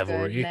old my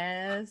rivalry.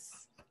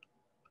 goodness.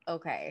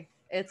 Okay,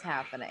 it's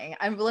happening.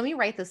 Let me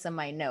write this in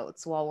my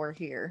notes while we're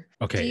here.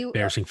 Okay,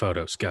 embarrassing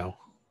photos, go.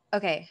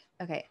 Okay.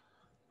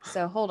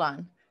 So hold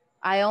on.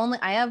 I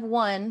have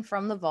one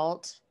from the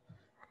vault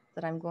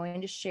that I'm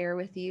going to share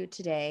with you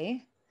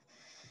today.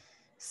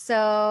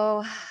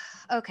 So,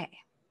 okay.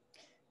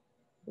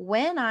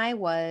 When I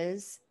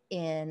was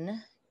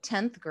in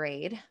 10th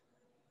grade,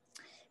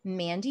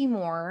 Mandy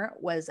Moore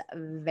was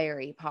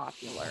very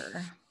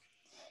popular.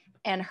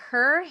 And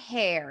her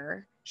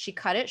hair, she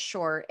cut it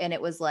short and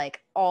it was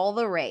like all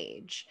the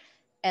rage.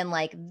 And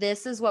like,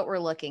 this is what we're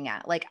looking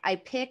at. Like, I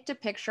picked a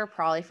picture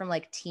probably from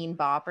like Teen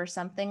Bop or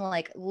something.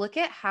 Like, look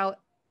at how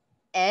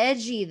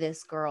edgy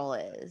this girl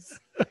is.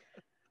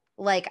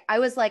 Like, I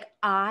was like,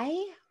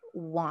 I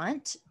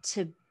want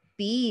to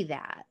be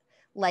that.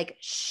 Like,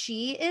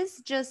 she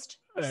is just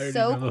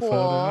so cool.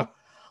 Photo.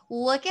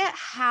 Look at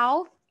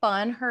how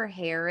fun her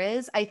hair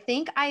is. I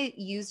think I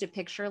used a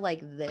picture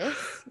like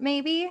this,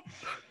 maybe.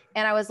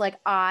 And I was like,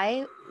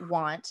 I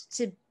want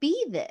to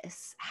be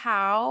this.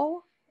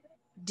 How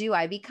do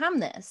I become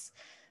this?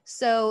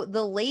 So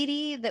the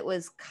lady that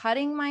was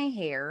cutting my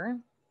hair,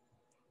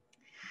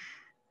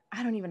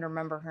 I don't even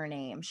remember her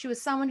name. She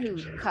was someone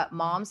who cut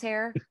mom's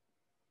hair,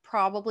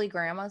 probably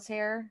grandma's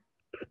hair,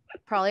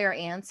 probably our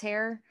aunt's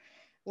hair.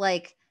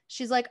 Like,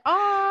 she's like,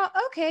 oh,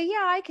 okay,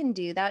 yeah, I can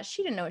do that.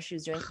 She didn't know what she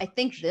was doing. I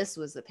think this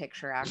was the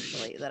picture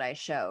actually that I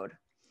showed.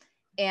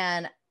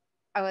 And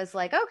I was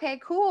like, okay,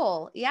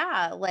 cool.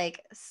 Yeah. Like,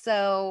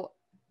 so,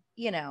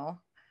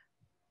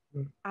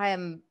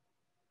 I'm,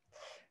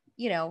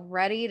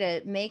 ready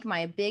to make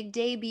my big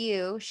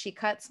debut. She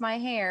cuts my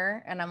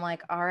hair and I'm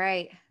like, all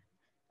right,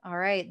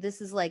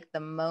 this is like the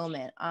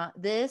moment.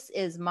 This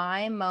is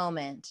my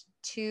moment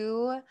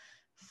to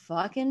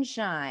fucking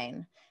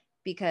shine,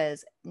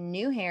 because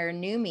new hair,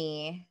 new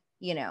me,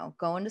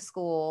 going to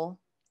school,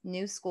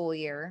 new school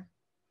year.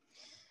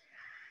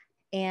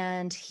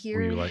 And here,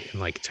 were you like in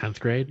like 10th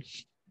grade?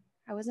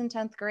 I was in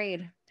 10th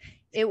grade.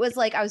 It was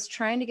like I was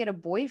trying to get a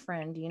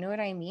boyfriend, you know what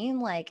I mean?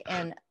 Like,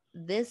 and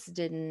this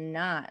did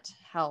not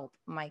help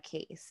my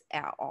case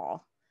at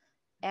all.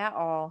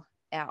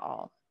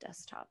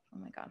 Desktop. Oh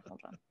my God, hold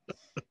on.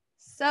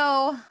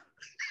 So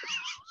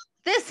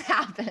this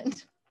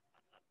happened.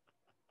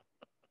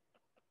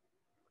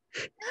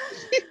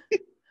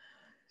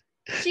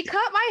 She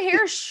cut my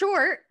hair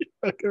short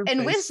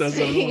and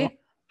wispy,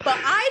 but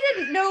I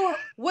didn't know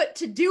what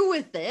to do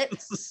with it.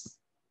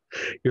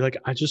 You're like,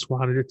 I just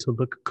wanted it to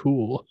look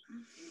cool.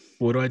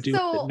 What do I do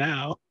with it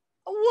now?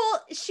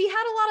 Well, she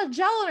had a lot of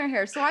gel in her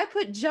hair, so I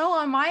put gel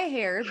on my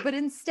hair, but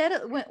instead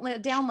it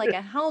went down like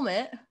a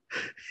helmet.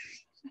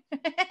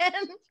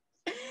 and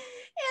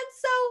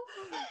so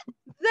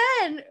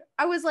then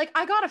I was like,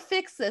 I gotta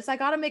fix this. I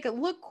gotta make it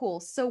look cool.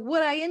 So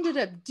what I ended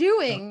up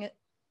doing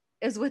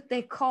is what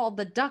they call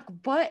the duck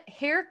butt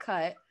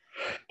haircut.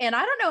 And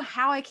I don't know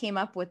how I came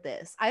up with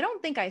this. I don't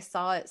think I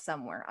saw it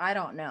somewhere. I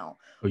don't know.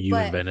 Oh, you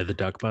invented the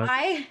duck butt?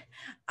 I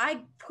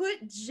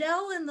put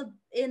gel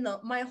in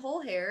my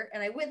whole hair,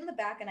 and I went in the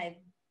back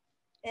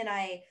and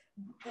I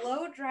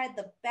blow dried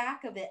the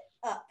back of it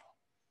up,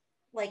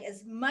 like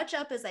as much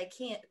up as I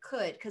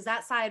could, because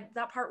that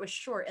part was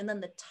short, and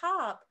then the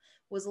top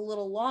was a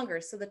little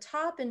longer. So the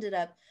top ended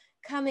up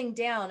coming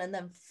down and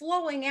then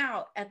flowing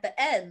out at the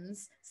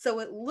ends. So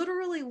it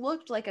literally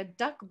looked like a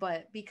duck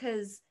butt,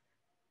 because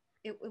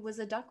it was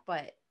a duck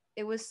butt.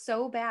 It was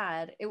so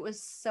bad.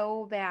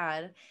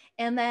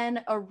 And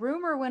then a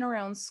rumor went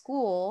around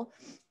school,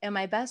 and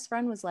my best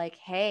friend was like,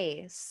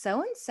 hey,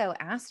 so-and-so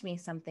asked me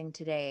something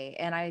today.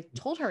 And I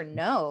told her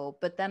no,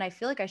 but then I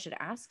feel like I should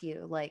ask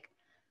you, like,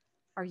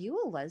 are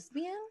you a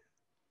lesbian?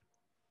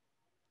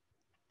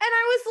 And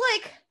I was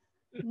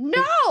like,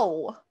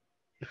 no.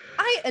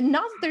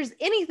 Not that there's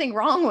anything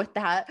wrong with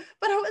that,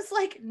 but I was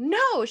like,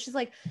 no. She's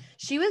like,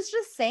 she was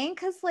just saying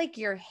because like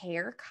your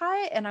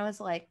haircut. And I was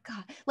like,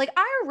 God, like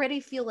I already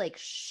feel like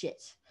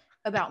shit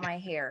about my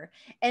hair.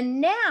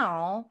 And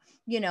now,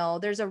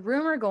 there's a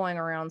rumor going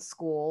around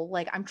school,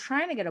 like I'm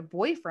trying to get a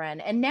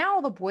boyfriend, and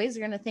now the boys are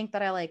going to think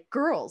that I like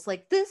girls.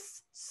 Like,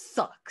 this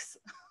sucks.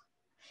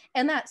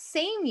 And that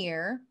same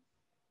year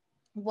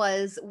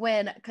was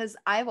when, because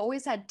I've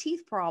always had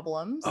teeth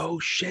problems. Oh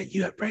shit,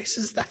 you had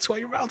braces? That's why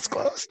your mouth's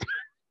closed.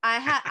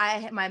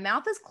 My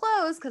mouth is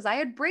closed because I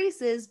had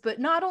braces, but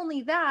not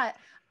only that,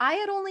 I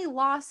had only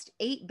lost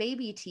 8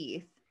 baby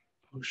teeth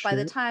by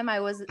the time I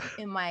was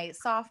in my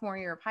sophomore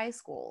year of high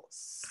school.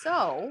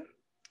 So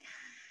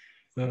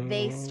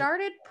they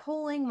started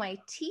pulling my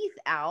teeth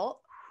out.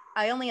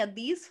 I only had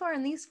these 4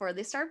 and these 4.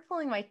 They started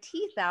pulling my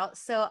teeth out.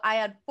 So I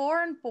had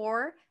 4 and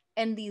 4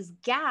 and these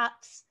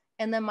gaps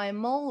and then my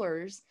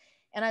molars,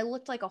 and I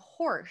looked like a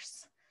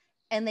horse,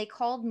 and they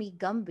called me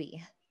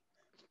Gumby.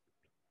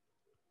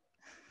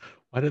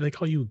 Why did they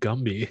call you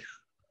Gumby?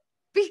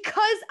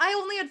 Because I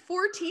only had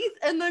 4 teeth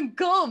and then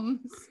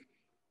gums.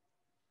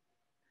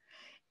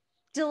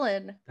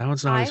 Dylan. That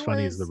one's not as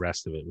funny as the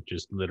rest of it, which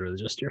is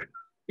literally just your.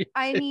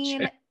 I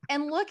mean,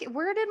 and look,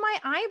 where did my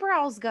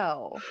eyebrows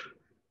go?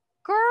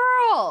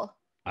 Girl.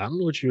 I don't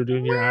know what you were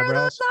doing. Your eyebrows. Where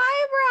are those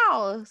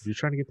eyebrows? You're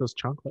trying to get those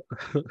chocolate.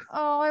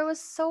 Oh, I was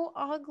so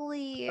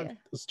ugly.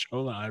 Those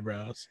chola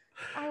eyebrows.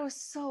 I was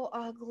so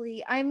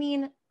ugly. I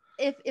mean,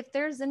 if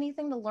there's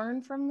anything to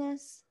learn from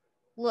this,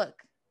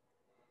 look,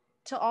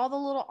 to all the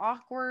little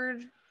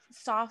awkward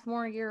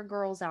sophomore year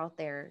girls out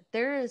there,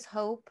 there is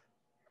hope.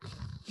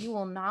 You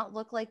will not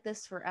look like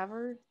this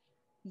forever.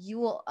 You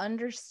will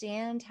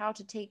understand how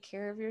to take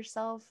care of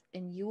yourself,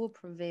 and you will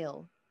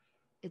prevail.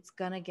 It's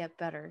gonna get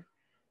better.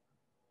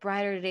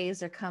 Brighter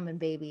days are coming,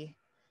 baby.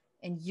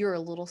 And you're a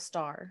little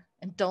star.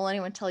 And don't let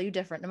anyone tell you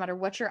different, no matter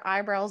what your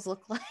eyebrows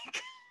look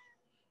like.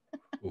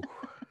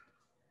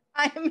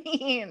 I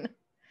mean,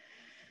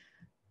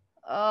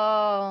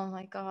 oh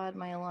my God,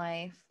 my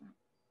life.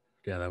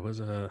 Yeah, that was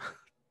a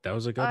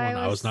good one.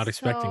 I was not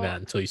expecting that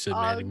until you said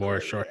Mandy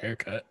Moore short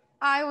haircut.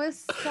 I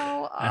was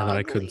so ugly. And then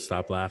I couldn't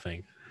stop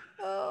laughing.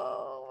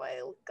 Oh my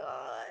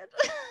God.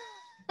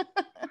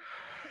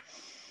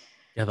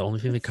 Yeah, the only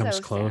thing that comes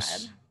close.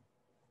 Sad.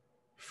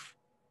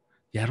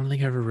 Yeah, I don't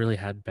think I ever really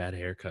had bad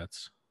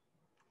haircuts.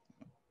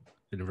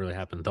 It didn't really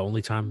happen. The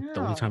only time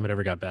it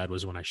ever got bad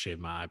was when I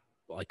shaved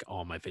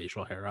all my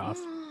facial hair off.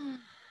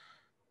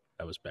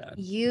 That was bad.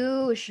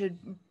 You should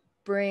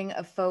bring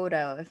a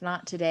photo, if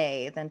not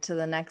today, then to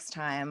the next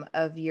time,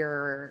 of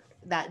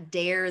that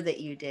dare that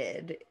you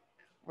did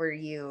where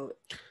you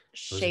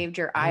shaved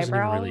your eyebrows.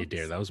 That wasn't really a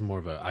dare. That was more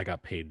of I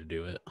got paid to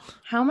do it.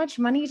 How much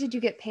money did you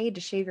get paid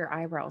to shave your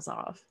eyebrows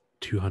off?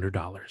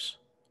 $200.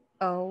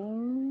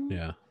 Oh.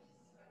 Yeah.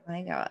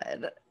 My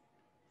God.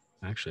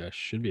 Actually, I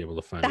should be able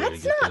to find a way to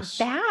get this. That's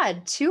not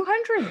bad.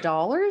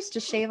 $200 to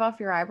shave off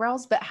your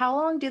eyebrows, but how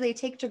long do they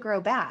take to grow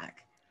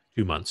back?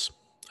 2 months,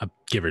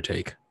 give or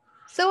take.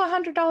 So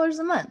 $100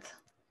 a month.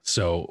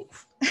 So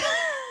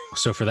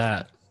for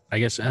that, I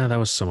guess that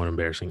was somewhat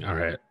embarrassing. All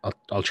right,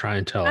 I'll try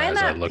and tell as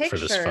I look for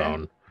this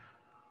phone.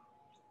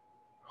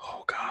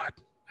 Oh God!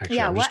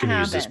 Actually, I'm just going to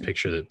use this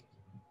picture that.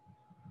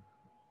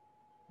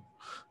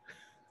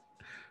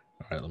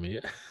 All right, let me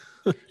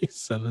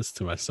send this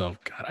to myself.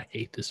 God, I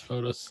hate these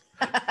photos.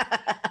 All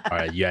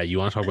right, yeah, you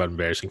want to talk about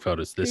embarrassing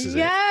photos? This is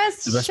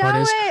yes, it. The best part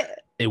is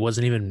it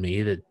wasn't even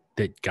me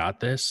that got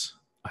this.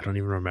 I don't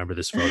even remember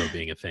this photo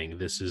being a thing. I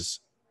think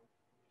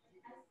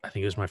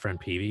it was my friend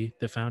Peavy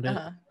that found it.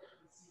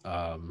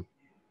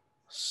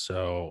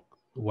 So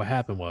what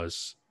happened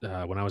was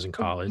when I was in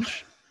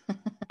college,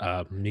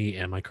 me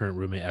and my current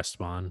roommate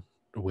Esteban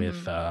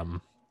with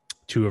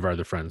 2 of our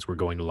other friends were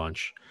going to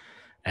lunch.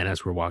 And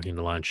as we're walking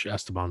to lunch,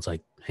 Esteban's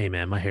like, "Hey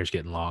man, my hair's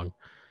getting long.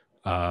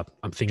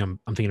 I'm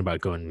thinking about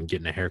going and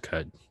getting a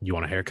haircut. You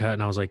want a haircut?"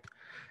 And I was like,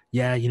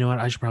 "Yeah, you know what?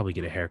 I should probably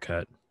get a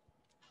haircut."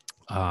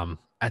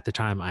 At the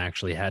time, I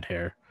actually had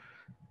hair,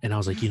 and I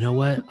was like, "You know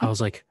what?" I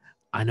was like,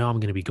 "I know I'm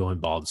going to be going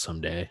bald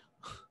someday."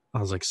 I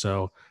was like,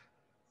 "So,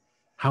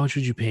 how much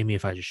would you pay me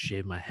if I just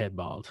shaved my head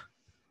bald?"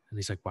 And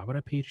he's like, "Why would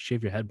I pay you to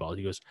shave your head bald?"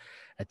 He goes,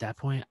 "At that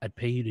point, I'd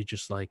pay you to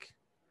just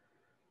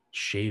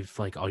shave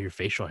all your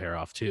facial hair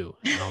off too."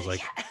 And I was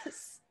like,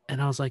 yes.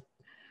 And I was like,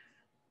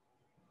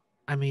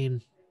 I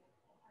mean,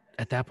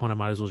 at that point, I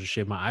might as well just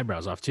shave my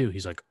eyebrows off too.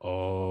 He's like,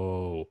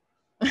 "Oh,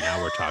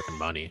 now we're talking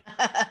money."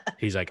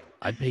 He's like,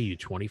 "I'd pay you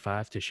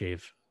 $25 to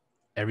shave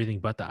everything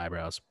but the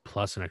eyebrows,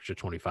 plus an extra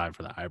 $25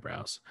 for the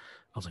eyebrows."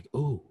 I was like,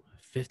 "Ooh,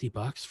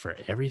 $50 for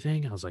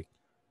everything?" I was like,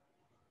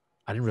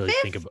 I didn't really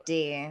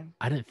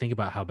think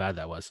about how bad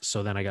that was.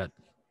 So then I got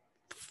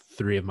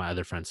 3 of my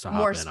other friends to hop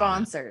more in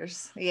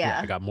sponsors. On it. Yeah,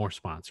 I got more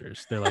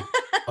sponsors. They're like,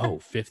 "Oh,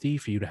 50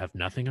 for you to have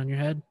nothing on your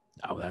head?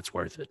 Oh, that's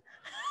worth it."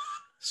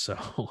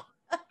 So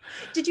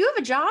did you have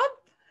a job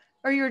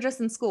or you were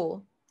just in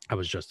school? I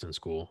was just in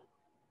school.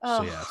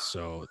 So yeah,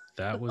 so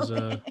that was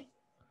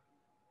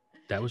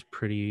that was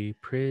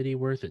pretty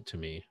worth it to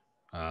me.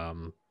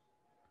 Oh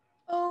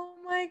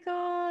my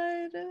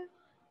God. Trying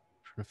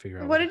to figure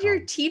out what did your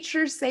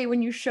teachers say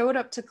when you showed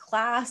up to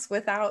class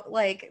without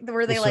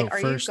were they are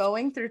you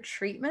going through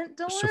treatment,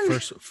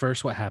 Dylan? So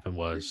first what happened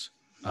was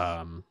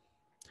um,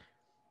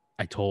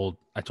 I told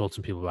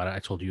some people about it. I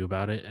told you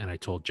about it, and I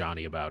told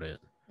Johnny about it.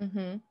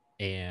 Mm-hmm.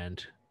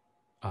 And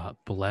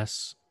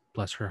bless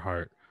her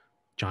heart,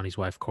 Johnny's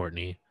wife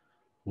Courtney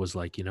was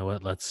like, you know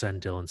what? Let's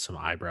send Dylan some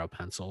eyebrow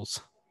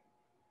pencils.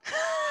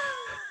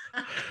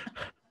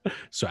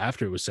 So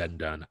after it was said and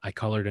done, I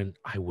colored in.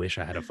 I wish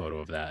I had a photo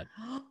of that.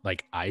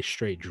 Like I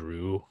straight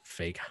drew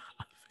fake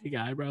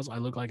eyebrows. I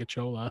look like a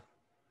chola.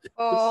 It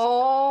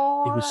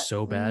was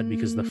so bad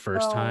because the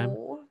first time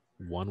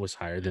one was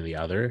higher than the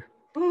other.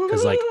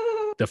 Because like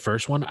the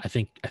first one, I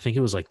think it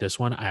was like this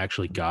one I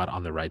actually got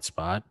on the right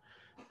spot,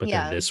 but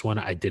then this one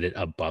I did it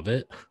above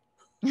it,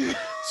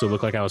 so it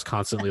looked like I was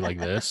constantly like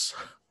this.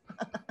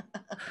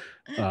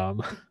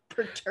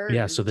 Perturbed.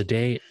 Yeah. So the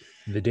day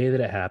that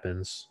it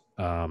happens,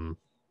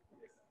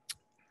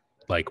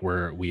 like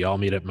we all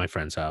meet at my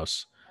friend's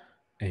house,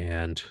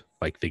 and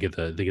like they get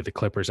the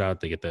clippers out,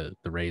 they get the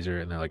razor,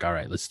 and they're like, all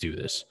right, let's do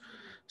this.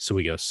 So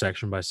we go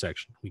section by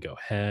section. We go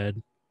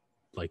head,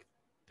 like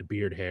the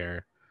beard,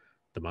 hair,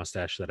 the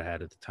mustache that I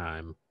had at the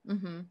time.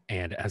 Mm-hmm.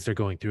 And as they're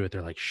going through it,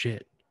 they're like,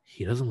 shit,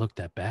 he doesn't look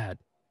that bad.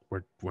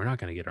 We're not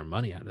going to get our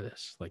money out of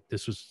this. Like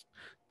this was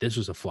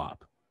a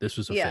flop. This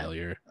was a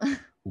failure.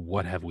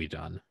 What have we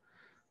done?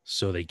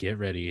 So they get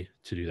ready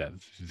to do that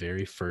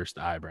very first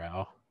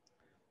eyebrow.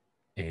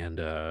 And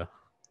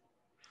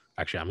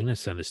actually, I'm going to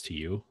send this to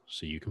you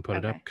so you can put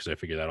it up, because I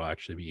figure that'll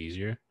actually be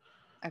easier.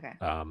 Okay.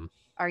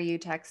 Are you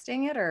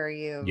texting it, or are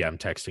you? Yeah, I'm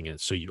texting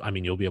it. So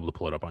you'll be able to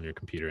pull it up on your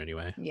computer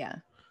anyway. Yeah.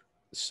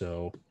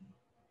 So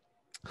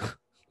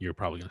you're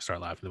probably going to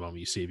start laughing the moment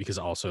you see it, because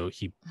also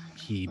he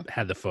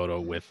had the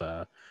photo with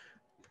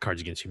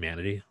Cards Against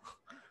Humanity.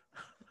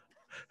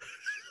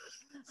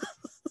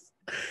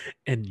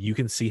 And you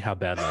can see how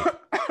bad,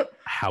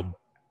 how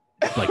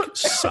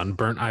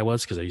sunburnt I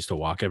was, because I used to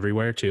walk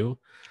everywhere too.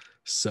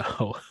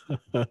 So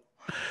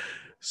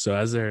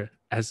as I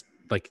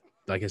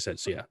said,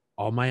 so yeah,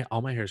 all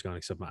my hair is gone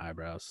except my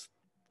eyebrows.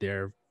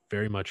 They're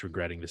very much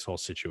regretting this whole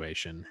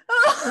situation.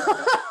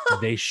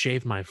 They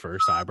shaved my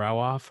first eyebrow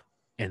off,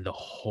 and the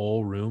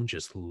whole room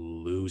just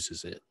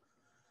loses it.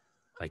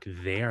 Like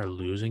they are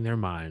losing their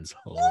minds,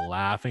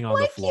 laughing on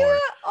the floor.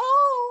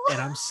 And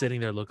I'm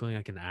sitting there looking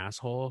like an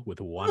asshole with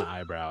one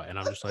eyebrow, and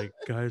I'm just like,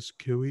 guys,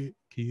 can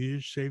you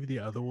just shave the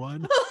other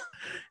one?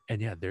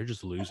 And yeah, they're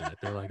just losing it.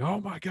 They're like, oh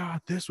my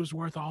god, this was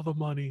worth all the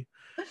money.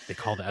 They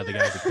call the other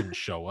guy that couldn't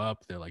show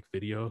up. They're like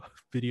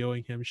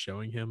videoing him,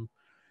 showing him.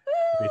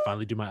 They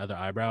finally do my other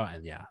eyebrow,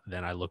 and yeah,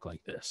 then I look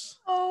like this.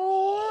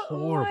 Oh,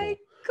 horrible. My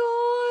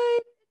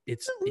god.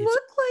 It's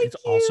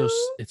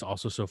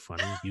also so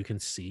funny. You can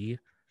see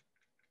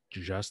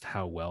just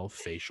how well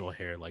facial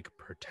hair like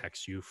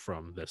protects you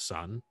from the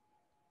sun.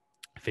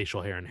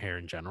 Facial hair and hair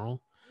in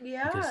general.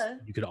 Yeah. Because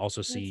you could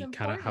also see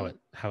kind of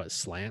how it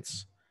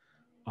slants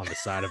on the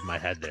side of my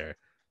head there.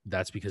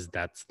 That's because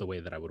that's the way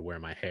that I would wear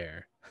my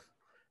hair.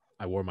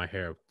 I wore my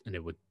hair and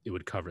it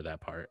would cover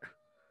that part.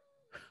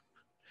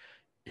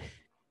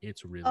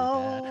 It's really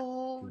bad.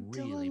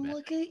 Really Dylan, bad.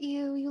 Look at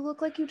you. You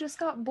look like you just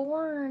got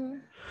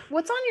born.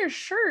 What's on your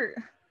shirt?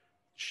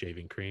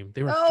 Shaving cream.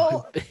 They were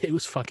it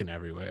was fucking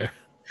everywhere.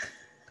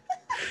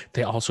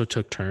 They also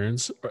took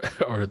turns,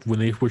 or when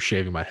they were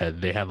shaving my head,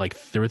 they had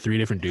there were 3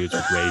 different dudes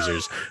with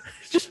razors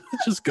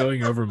just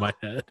going over my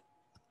head.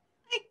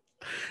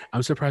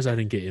 I'm surprised I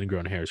didn't get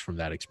ingrown hairs from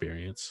that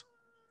experience,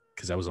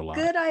 because that was a lot.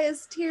 Good eye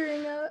is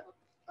tearing up.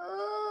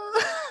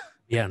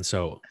 Yeah, and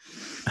so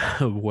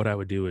what I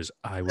would do is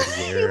I would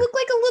wear. You look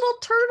like a little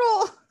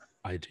turtle.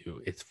 I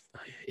do. It's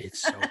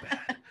so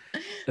bad.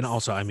 And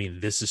also, I mean,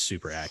 this is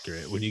super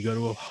accurate. When you go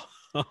to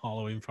a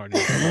Halloween party,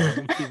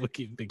 people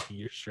keep thinking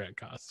you're Shrek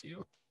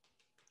costume.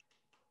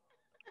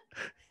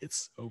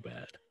 It's so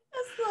bad.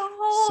 That's the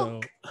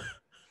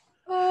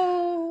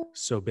Hulk.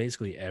 So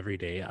basically every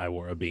day I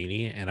wore a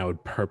beanie, and I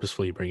would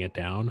purposefully bring it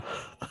down.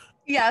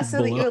 Yeah,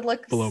 so that you would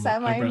look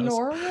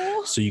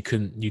semi-normal. So you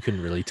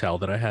couldn't really tell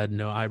that I had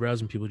no eyebrows,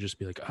 and people would just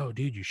be like, "Oh,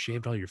 dude, you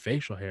shaved all your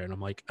facial hair," and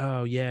I'm like,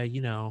 "Oh yeah, you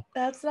know."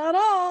 That's not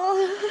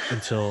all.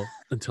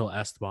 until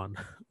Esteban,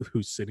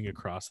 who's sitting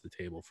across the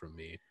table from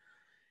me,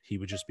 he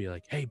would just be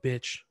like, "Hey,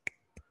 bitch,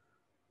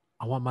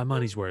 I want my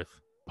money's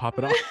worth. Pop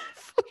it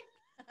off."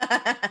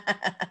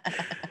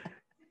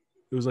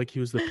 It was like he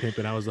was the pimp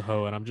and I was the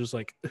hoe, and I'm just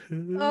like,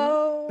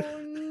 oh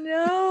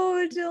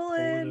no,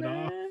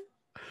 Dylan.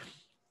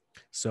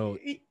 So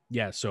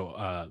yeah,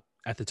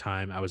 at the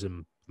time I was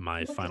in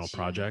my final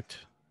project,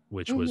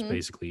 which was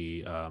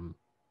basically it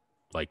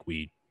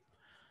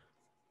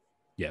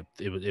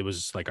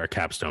was like our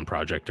capstone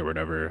project or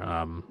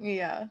whatever.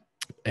 Yeah.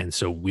 And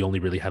so we only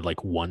really had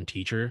one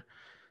teacher,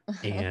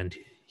 and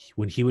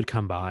when he would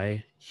come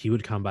by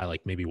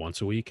like maybe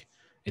once a week,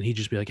 and he'd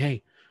just be like,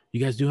 "Hey, you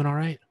guys doing all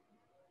right?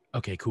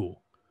 Okay,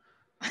 cool."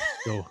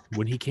 So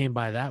when he came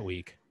by that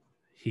week,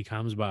 he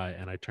comes by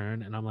and I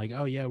turn and I'm like,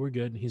 "Oh yeah, we're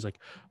good." And he's like,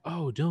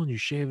 "Oh, Dylan, you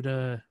shaved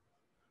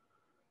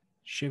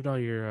all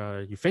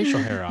your facial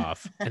hair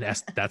off." And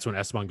that's when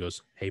Esteban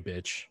goes, "Hey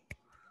bitch,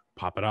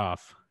 pop it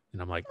off."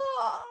 And I'm like,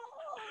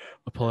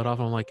 I pull it off.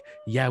 And I'm like,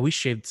 yeah, we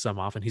shaved some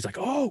off. And he's like,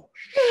 oh,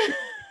 shit.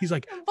 He's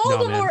like,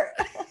 no, man.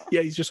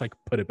 Yeah, he's just like,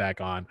 put it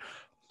back on.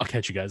 I'll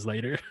catch you guys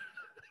later.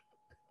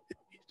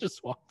 He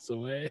just walks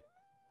away.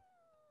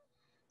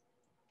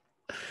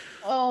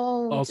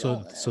 Oh, Also,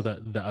 Dylan. so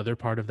the other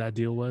part of that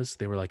deal was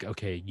they were like,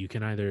 okay, you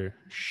can either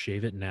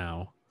shave it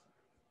now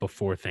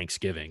before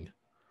Thanksgiving,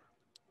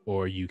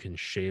 or you can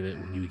shave it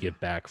when you get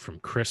back from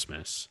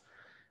Christmas,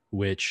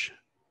 which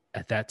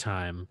at that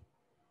time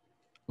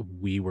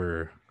we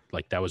were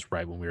like, that was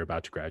right when we were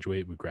about to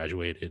graduate. We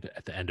graduated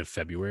at the end of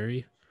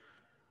February.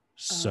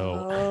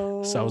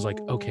 So I was like,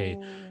 okay,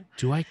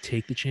 do I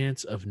take the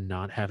chance of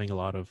not having a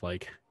lot of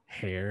like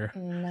hair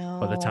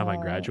by the time I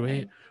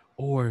graduate,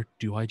 or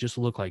do I just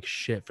look like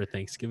shit for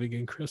Thanksgiving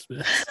and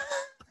Christmas?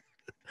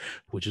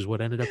 Which is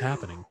what ended up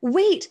happening.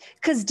 Wait,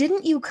 because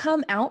didn't you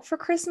come out for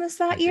Christmas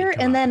that year?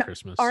 And then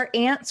our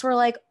aunts were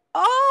like,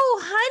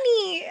 oh,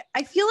 honey.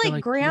 I feel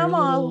like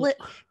Grandma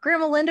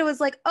Linda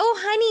was like, oh,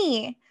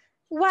 honey,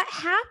 what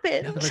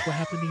happened? Yeah, they're like, what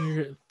happened to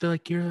your? They're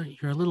like, you're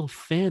a little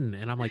thin,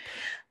 and I'm like,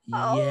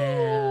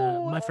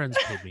 yeah, my friends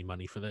paid me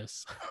money for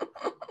this.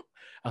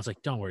 I was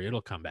like, don't worry,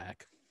 it'll come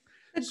back.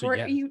 So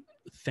yeah,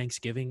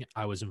 Thanksgiving,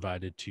 I was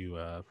invited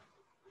to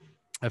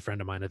a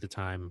friend of mine at the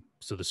time.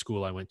 So the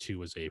school I went to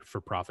was a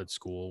for-profit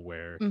school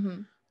where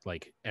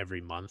like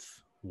every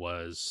month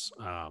was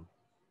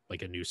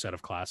like a new set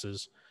of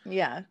classes.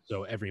 Yeah.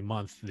 So every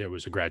month there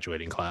was a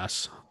graduating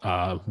class.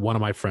 One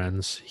of my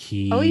friends,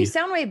 Oh, you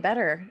sound way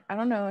better. I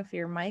don't know if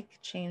your mic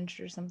changed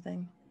or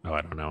something. Oh,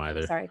 I don't know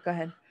either. Sorry, go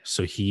ahead.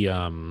 So he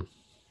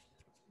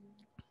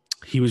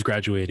was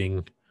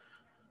graduating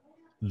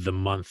the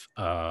month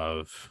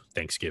of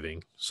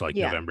Thanksgiving. So like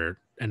November,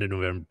 end of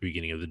November,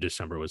 beginning of the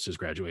December was his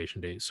graduation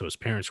date. So his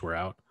parents were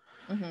out.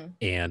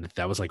 And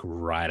that was like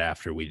right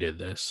after we did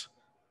this.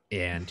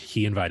 And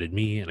he invited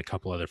me and a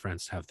couple other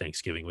friends to have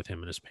Thanksgiving with him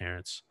and his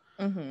parents.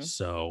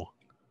 So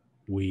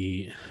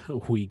we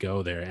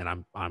go there,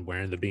 and I'm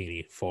wearing the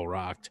beanie, full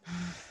rocked.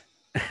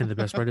 And the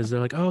best part is they're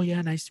like, oh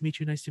yeah, nice to meet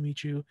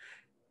you.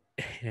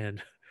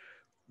 And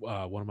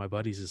one of my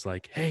buddies is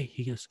like, hey,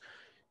 he goes,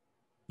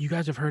 you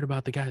guys have heard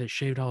about the guy that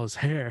shaved all his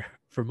hair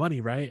for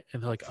money, right?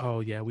 And they're like, oh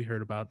yeah, we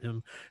heard about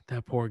him,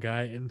 that poor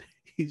guy. And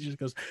he just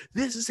goes,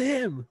 this is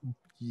him.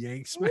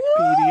 Yanks my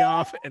beanie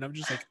off, and I'm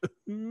just like,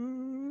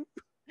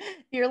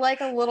 you're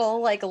like a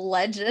little like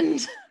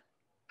legend.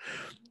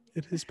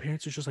 And his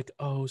parents are just like,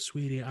 oh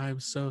sweetie, I'm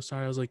so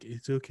sorry. I was like,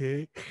 it's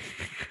okay,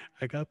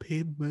 I got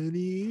paid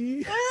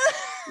money.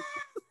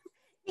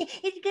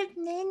 It's good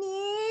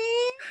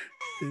money.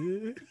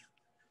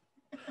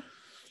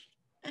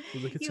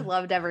 Like, you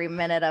loved every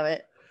minute of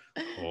it.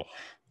 Oh,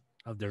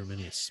 I loved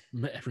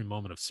every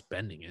moment of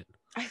spending it.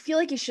 I feel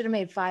like you should have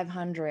made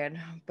 500,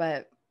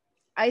 but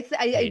I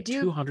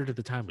do. 200 at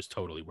the time was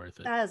totally worth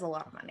it. That is a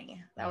lot of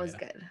money. That was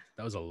good.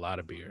 That was a lot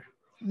of beer.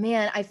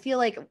 Man, I feel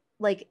like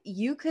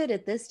you could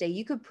at this day,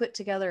 you could put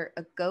together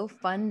a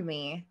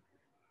GoFundMe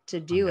to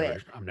do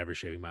it. I'm never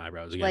shaving my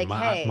eyebrows again.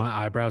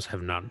 My eyebrows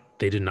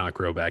did not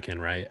grow back in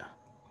right.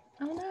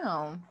 Oh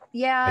no.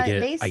 Yeah, I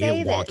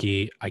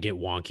get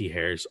wonky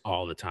hairs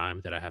all the time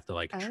that I have to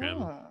like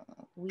trim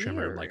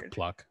or like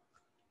pluck.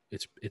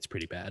 It's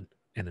pretty bad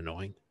and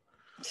annoying.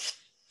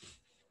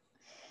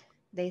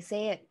 They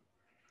say it.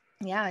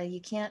 Yeah, you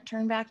can't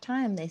turn back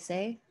time, they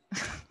say.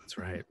 That's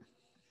right.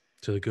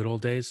 To the good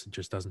old days, it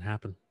just doesn't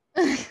happen.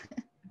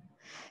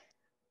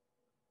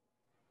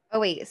 Oh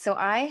wait, so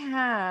I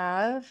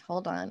have,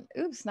 hold on.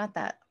 Oops, not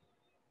that.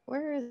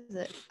 Where is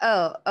it?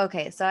 Oh,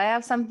 okay. So I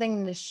have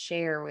something to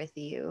share with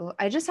you.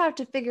 I just have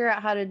to figure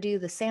out how to do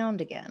the sound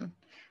again.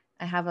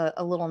 I have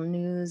a little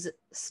news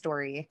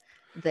story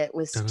that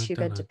was too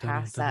good to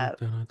pass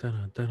up.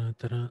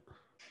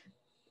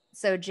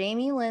 So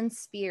Jamie Lynn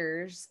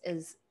Spears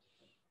is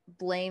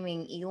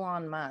blaming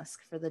Elon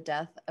Musk for the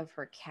death of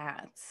her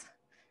cats.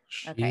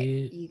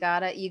 Okay, you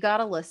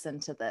gotta listen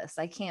to this.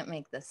 I can't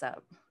make this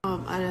up.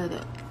 I know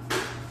that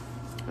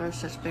there's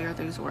such bigger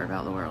things to worry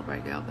about in the world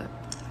right now, but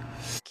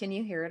can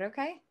you hear it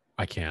okay?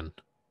 I can. Okay.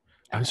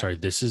 I'm sorry,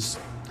 this is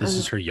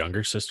her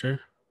younger sister?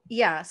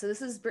 Yeah, so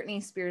this is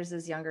Britney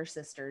Spears' younger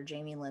sister,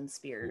 Jamie Lynn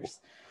Spears.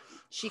 Cool.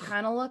 She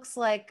kind of looks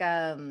like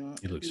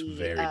it looks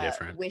very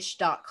different.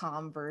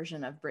 Wish.com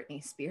version of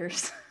Britney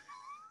Spears.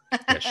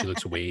 Yeah, she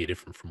looks way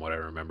different from what I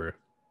remember.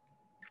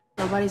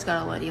 Nobody's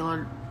got to let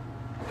Elon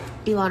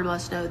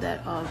Musk know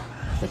that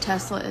the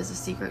Tesla is a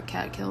secret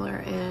cat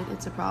killer, and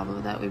it's a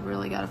problem that we've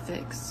really got to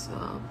fix.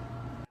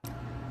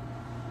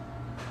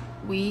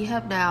 We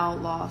have now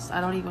lost,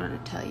 I don't even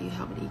want to tell you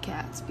how many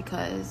cats,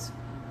 because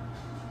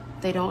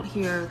they don't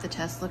hear the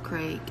Tesla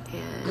crank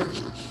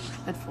and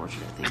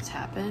unfortunate things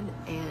happen.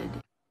 And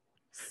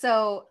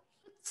so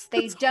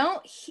they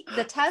don't,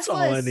 the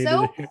Tesla is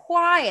so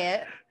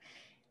quiet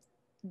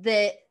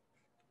that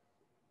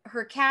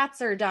her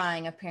cats are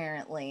dying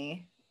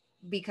apparently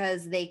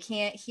because they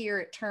can't hear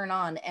it turn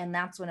on, and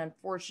that's when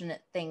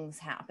unfortunate things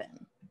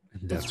happen.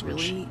 It's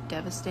really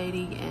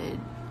devastating and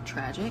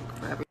tragic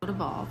for everyone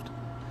involved.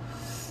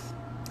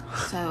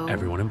 So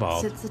everyone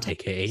involved,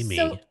 aka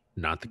me.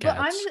 not the But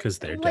I'm cats, because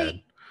they're like,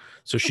 dead.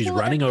 So she's well,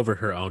 running over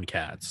her own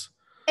cats.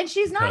 and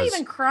she's not because-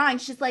 even crying.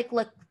 She's like,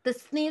 look,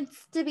 this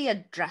needs to be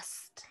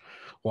addressed.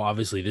 Well,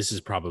 obviously, this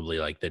is probably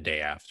like the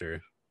day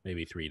after,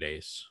 maybe 3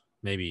 days,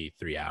 maybe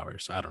 3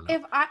 hours. I don't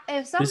know.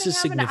 If something is happened to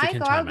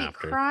significant Aiko, I time would be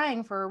after.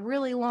 crying for a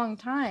really long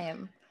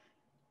time.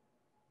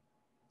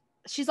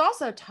 She's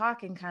also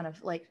talking kind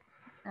of like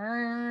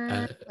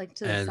to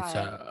the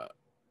side.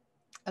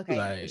 Okay,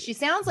 like, she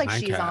sounds like my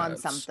she's on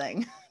cats.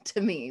 something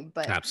to me,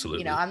 but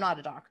Absolutely. I'm not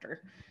a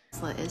doctor.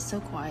 Tesla is so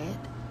quiet.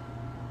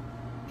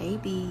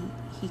 Maybe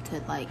he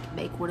could like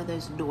make one of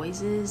those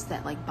noises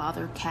that like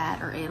bother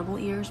cat or animal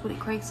ears when it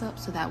cranks up,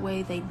 so that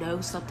way they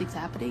know something's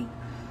happening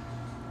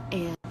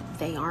and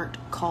they aren't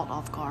caught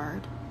off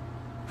guard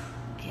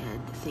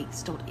and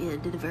things don't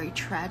end in a very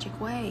tragic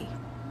way.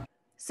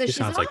 So she's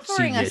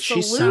offering a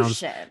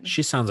solution.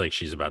 She sounds like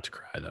she's about to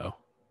cry though.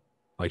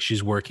 Like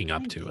she's working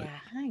up to it.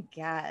 Yeah, I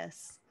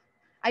guess.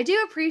 I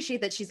do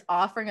appreciate that she's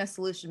offering a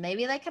solution.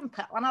 Maybe they can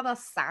put one of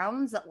those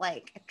sounds that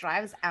like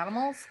drives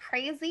animals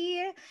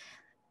crazy.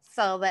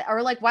 So that,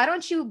 or like, why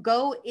don't you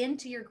go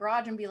into your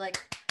garage and be like,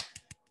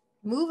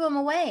 move them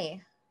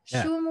away,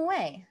 shoo them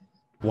away?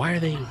 Why are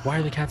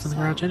the cats in the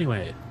garage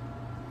anyway?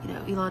 You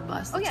know, Elon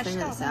Musk, let's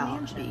figure this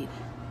out. I mean,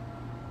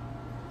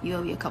 you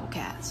owe me a couple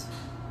cats.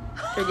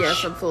 And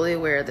yes, I'm fully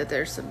aware that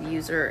there's some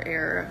user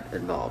error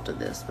involved in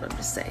this, but I'm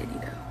just saying, you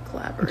know,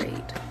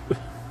 collaborate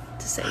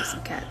to save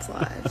some cats'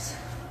 lives.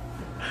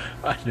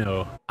 I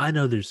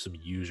know there's some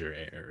user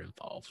error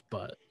involved,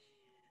 but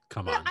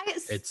come on,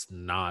 it's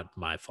not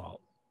my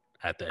fault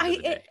at the end of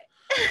the day.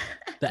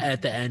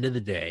 At the end of the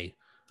day,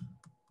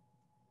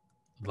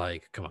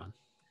 like, come on.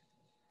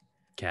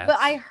 Cats. But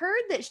I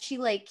heard that she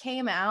like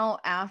came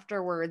out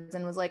afterwards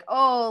and was like,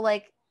 oh,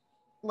 like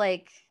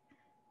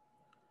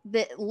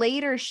that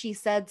later she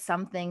said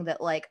something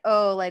that like,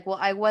 oh, like, well,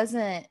 I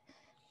wasn't.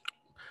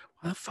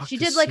 Why the fuck she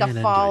does did like CNN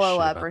a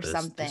follow-up do a or shit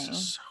about this? something. This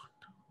is so...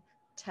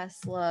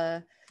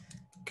 Tesla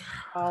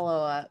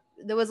follow-up.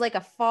 There was like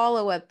a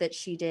follow-up that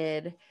she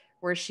did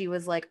where she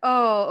was like,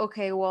 oh,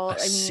 okay, well,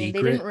 I mean,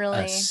 they didn't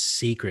really. A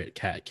secret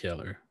cat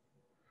killer.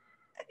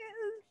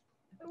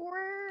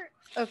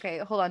 Okay,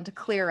 hold on, to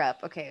clear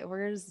up. Okay,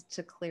 where's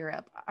to clear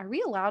up? Are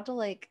we allowed to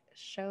like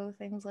show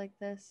things like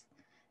this?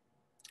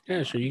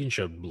 Yeah, sure. You can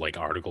show like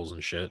articles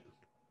and shit.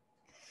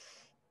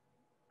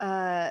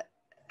 I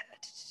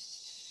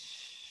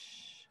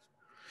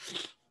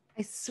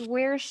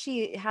swear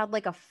she had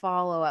like a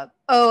follow-up.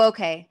 Oh,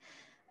 okay.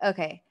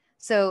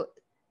 So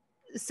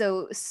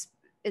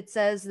it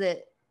says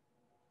that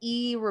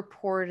E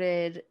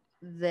reported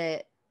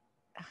that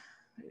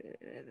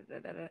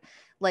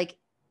like,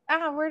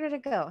 where did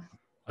it go?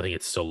 I think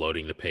it's still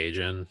loading the page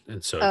in,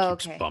 and so it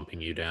keeps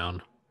bumping you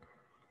down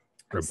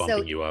or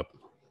bumping you up.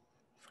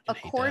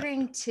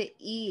 According to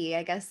E,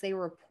 I guess they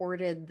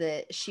reported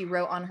that she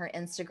wrote on her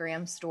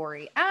Instagram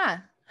story.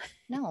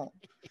 No.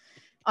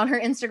 On her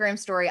Instagram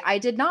story, I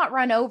did not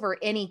run over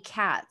any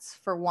cats,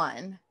 for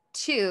one.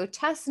 Two,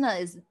 Tesla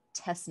is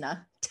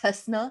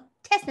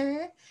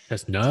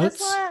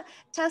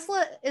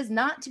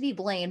not to be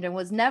blamed and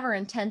was never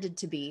intended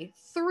to be.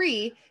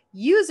 Three,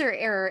 user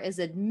error is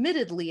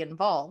admittedly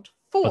involved.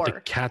 Four, but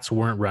the cats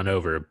weren't run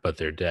over, but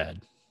they're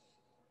dead.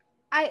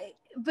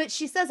 But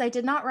she says, I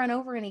did not run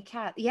over any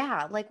cat.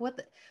 Yeah, like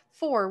what?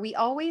 Four, we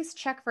always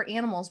check for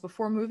animals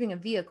before moving a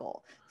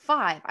vehicle.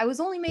 Five, I was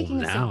only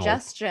making a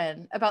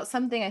suggestion about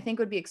something I think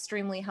would be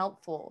extremely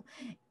helpful.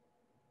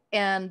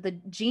 And the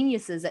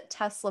geniuses at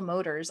Tesla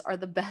Motors are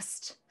the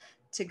best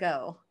to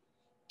go.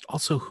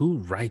 Also, who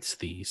writes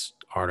these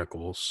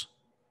articles?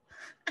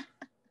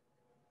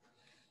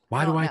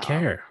 Why do I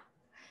care?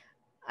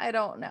 I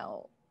don't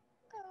know.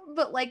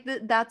 But like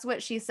that's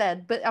what she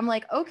said. But I'm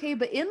like, okay,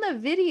 but in the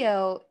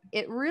video,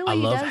 it really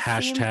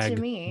does seem to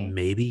me.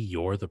 Maybe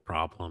you're the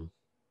problem.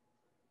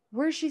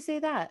 Where does she say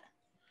that?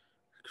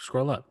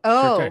 Scroll up.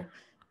 Oh, right,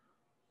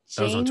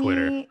 that was on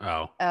Twitter.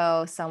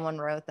 Oh, someone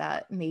wrote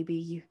that. Maybe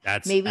you.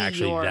 That's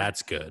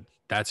good.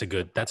 That's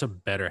a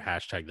better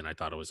hashtag than I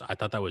thought it was. I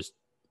thought that was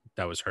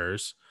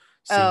hers.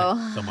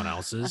 Someone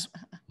else's,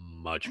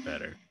 much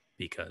better,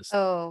 because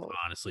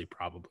honestly,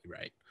 probably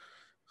right.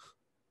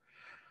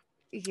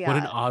 Yeah. What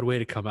an odd way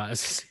to come out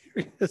as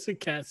a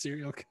cat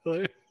serial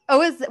killer.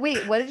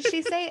 Wait, what did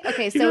she say?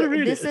 Okay, so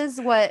this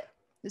is what.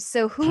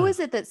 So who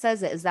is it that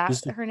says it? Is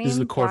that her name? This is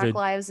the Black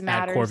Lives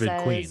Matter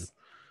Corvid Queen.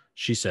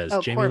 She says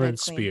Jamie Lynn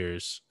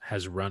Spears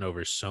has run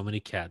over so many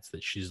cats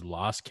that she's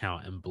lost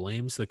count and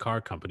blames the car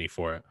company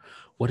for it.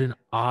 What an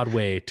odd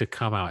way to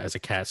come out as a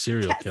cat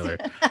serial killer.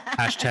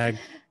 Hashtag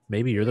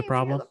maybe you're the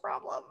problem. You're the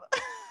problem.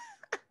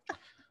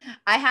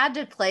 I had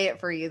to play it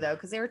for you though,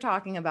 because they were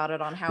talking about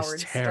it on Howard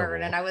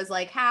Stern, and I was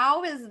like,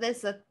 "How is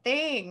this a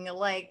thing?"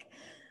 Like,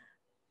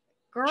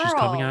 girl, she's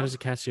coming out as a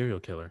cat serial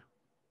killer.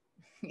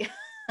 Yeah,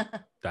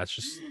 that's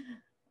just.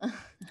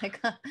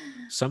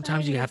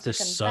 Sometimes you have to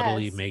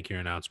subtly make your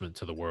announcement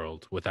to the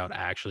world without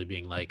actually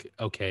being like,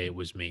 "Okay, it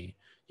was me."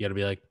 You got to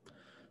be like,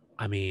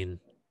 "I mean,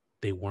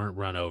 they weren't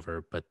run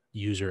over, but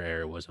user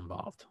error was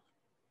involved."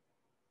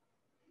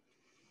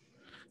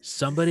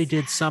 somebody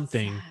did Sad,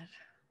 something, sad.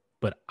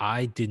 but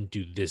I didn't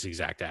do this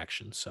exact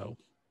action. So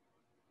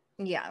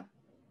Yeah,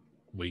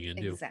 what are you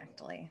gonna do?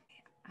 exactly.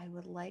 I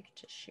would like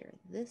to share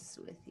this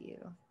with you.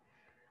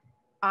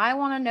 I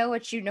want to know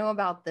what you know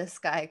about this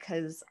guy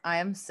because I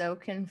am so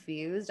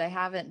confused. I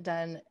haven't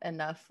done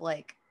enough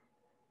like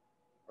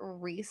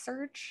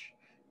research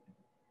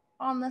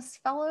on this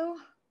fellow.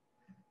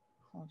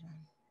 Hold on.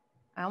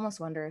 I almost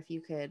wonder if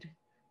you could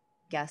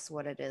guess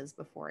what it is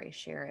before I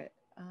share it.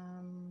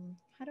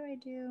 How do I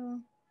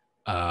do?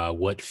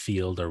 What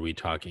field are we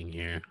talking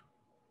here?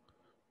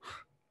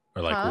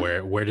 Or like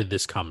Huh? where did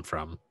this come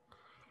from?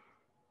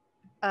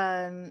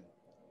 Um,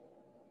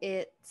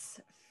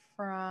 it's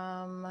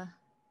from.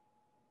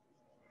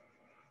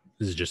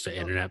 Is it just an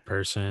internet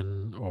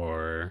person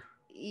or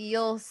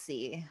You'll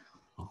see.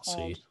 I'll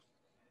see.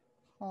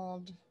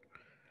 Hold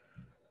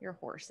your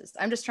horses.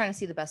 I'm just trying to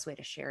see the best way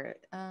to share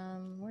it.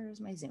 Where's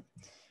my Zoom?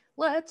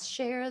 Let's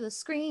share the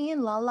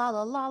screen, la la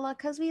la la la,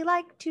 because we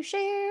like to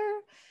share.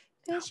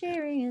 Because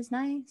sharing is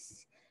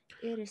nice.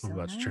 It is so I'm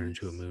about nice. to turn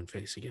into a moon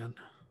face again.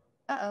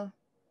 Uh-oh.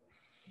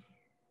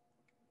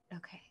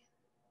 Okay.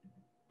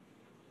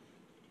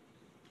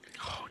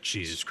 Oh,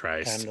 Jesus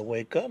Christ. Time to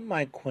wake up,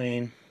 my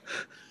queen.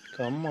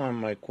 Come on,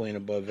 my queen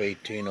above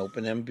 18.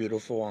 Open them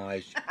beautiful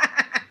eyes.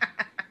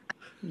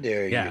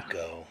 There you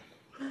go.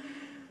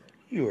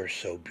 You are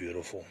so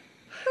beautiful.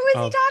 Who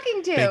is he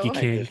talking to? Thank you,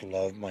 King. I just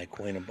love my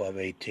queen above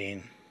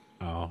 18.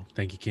 Oh,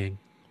 thank you, King.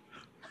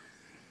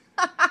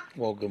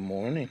 Well, good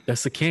morning.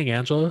 That's the King,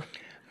 Angela.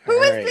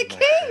 Who is the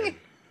King?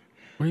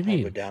 What do you I'll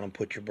mean? go down and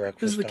put your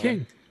breakfast This is the on.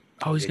 King.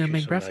 Oh, he's Get gonna you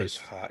make some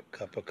breakfast. Nice hot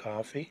cup of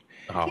coffee.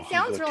 Oh, He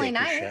sounds go really take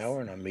nice. Your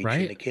shower, and I'll meet you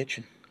Right? in the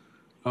kitchen.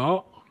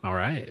 Oh, all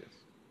right.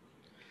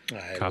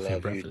 I Coffee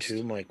and love you breakfast.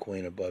 too, my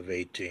queen above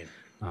 18.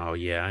 Oh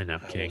yeah, I know,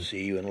 I King. will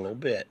see you in a little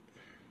bit.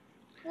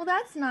 Well,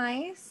 that's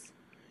nice.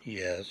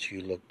 Yes,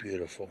 you look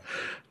beautiful.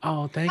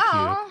 Oh, thank you.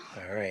 All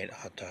right,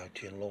 I'll talk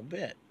to you in a little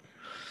bit.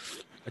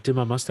 I did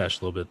my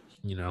mustache a little bit.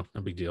 You know,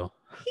 no big deal.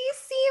 He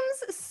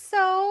seems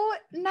so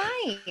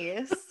nice.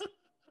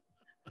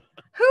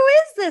 Who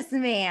is this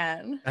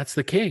man? That's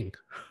the King.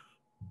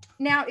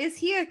 Now, is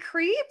he a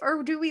creep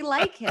or do we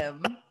like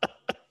him?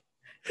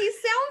 He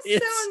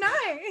sounds so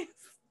nice.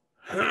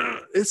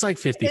 It's like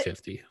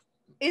 50-50.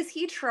 Is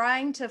he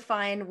trying to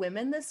find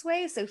women this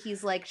way? So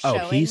he's like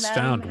showing he's them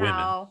found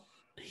how... women.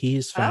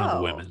 He's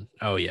found women.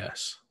 Oh,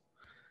 yes.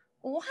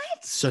 What?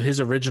 So his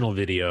original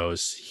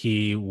videos,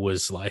 he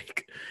was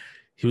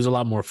a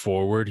lot more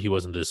forward. He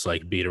wasn't just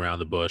like beat around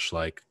the bush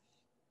like,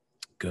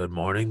 good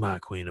morning, my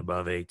queen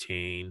above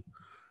 18.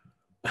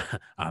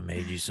 I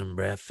made you some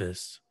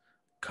breakfast.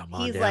 Come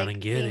on down and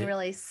get it. He's being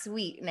really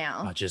sweet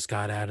now. I just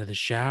got out of the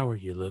shower.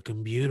 You're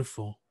looking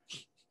beautiful.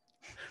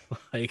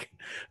 Like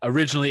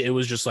originally it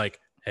was just like,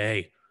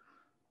 hey,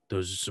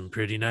 those are some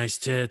pretty nice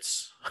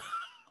tits.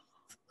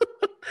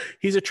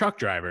 He's a truck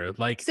driver.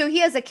 Like, so he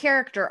has a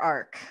character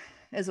arc,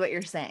 is what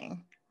you're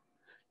saying.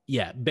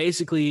 Yeah,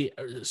 basically.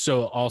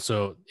 So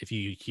also, if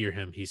you hear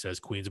him, he says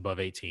Queens above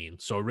 18.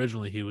 So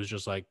originally he was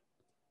just like,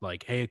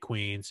 hey,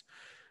 Queens,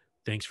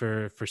 thanks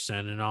for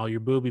sending all your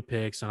booby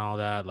pics and all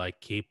that.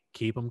 Like, keep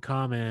them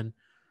coming.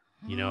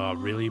 You know, I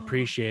really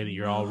appreciate it.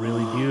 You're all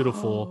really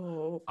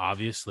beautiful.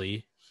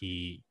 Obviously,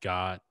 he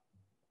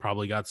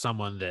probably got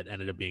someone that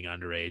ended up being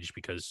underage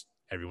because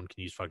everyone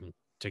can use fucking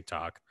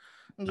TikTok.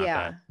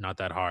 Not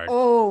that hard.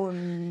 Oh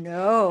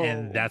no.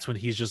 And that's when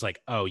he's just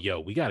like, oh,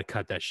 yo, we got to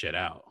cut that shit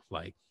out.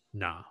 Like,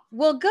 nah.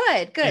 Well,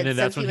 good. And then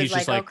so that's when he's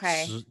just like,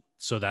 okay.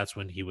 So that's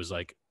when he was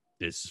like,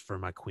 this is for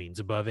my queens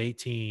above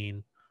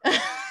 18. That's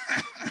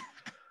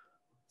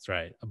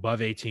right.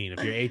 Above 18.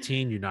 If you're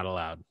 18, you're not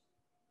allowed.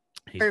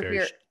 He's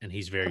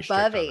very above strict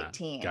on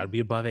 18. Got to be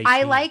above 18.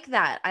 I like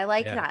that.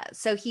 That.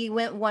 So he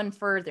went one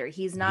further.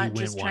 He's not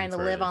just trying to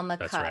live on the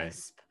cusp. Right.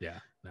 Yeah.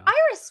 No. I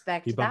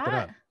respect he bumped that.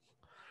 It up.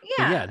 Yeah.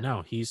 But yeah,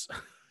 no, he's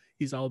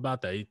all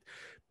about that.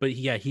 But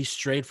yeah, he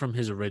strayed from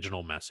his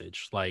original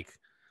message. Like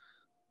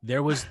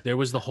there was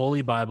the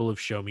Holy Bible of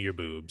show me your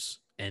boobs,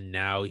 and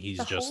now he's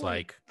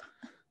like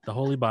the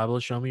Holy Bible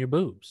of show me your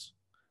boobs.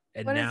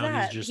 And what now is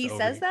that? He's just he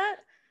says that?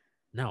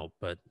 No,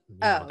 but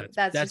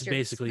that's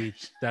basically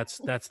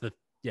that's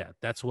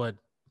what.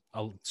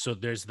 So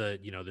there's the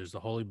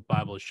Holy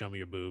Bible of show me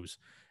your boobs,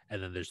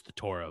 and then there's the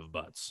Torah of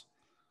butts.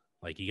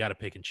 Like you got to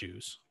pick and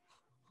choose.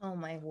 Oh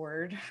my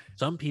word.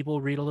 Some people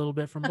read a little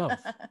bit from both.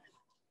 A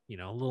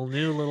little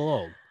new, a little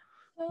old.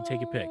 You take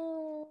your pick.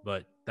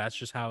 But that's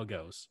just how it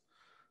goes.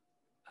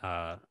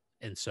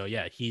 And so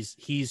yeah,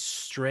 he's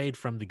strayed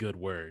from the good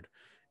word,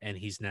 and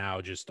he's now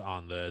just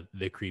on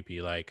the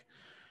creepy, like,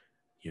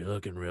 you're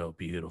looking real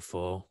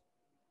beautiful.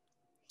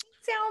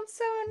 Sounds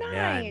so nice.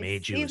 Yeah, I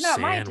made you He's a not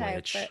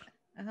sandwich. My type,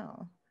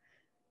 but...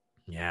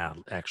 Yeah,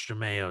 extra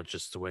mayo,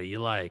 just the way you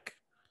like.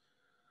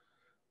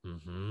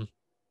 Mm-hmm.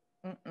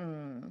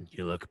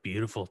 You look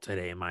beautiful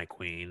today, my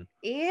queen.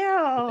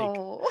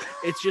 Ew. Like,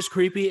 it's just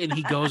creepy, and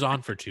he goes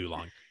on for too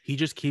long. He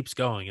just keeps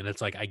going, and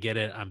it's like, I get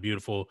it. I'm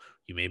beautiful.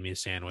 You made me a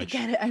sandwich. I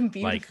get it. I'm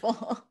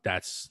beautiful.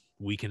 Like,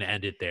 we can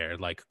end it there.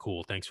 Like,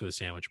 cool. Thanks for the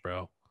sandwich,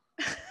 bro.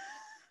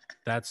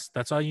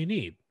 That's all you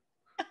need.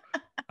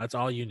 That's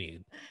all you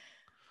need.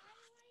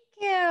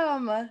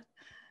 Cam.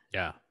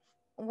 Yeah.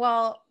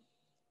 Well,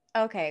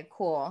 okay,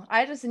 cool.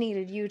 I just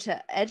needed you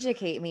to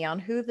educate me on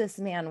who this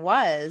man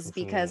was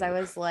because I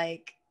was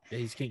like, yeah,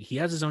 he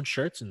has his own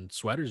shirts and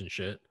sweaters and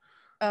shit.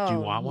 Do you oh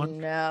want one?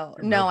 no.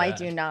 They're No, real I bad.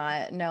 do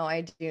not. No,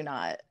 I do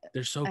not.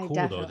 They're so I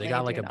cool though. They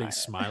got like do a big not.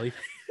 smiley.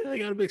 They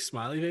got a big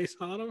smiley face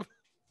on them.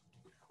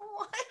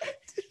 What?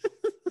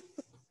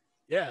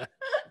 Yeah.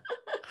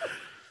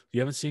 You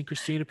haven't seen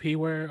Christina P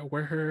wear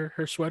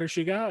her sweater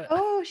she got?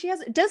 Oh, she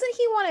has. Doesn't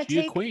he want to She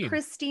a take queen.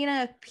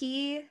 Christina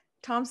P,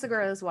 Tom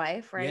Segura's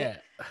wife, right? Yeah.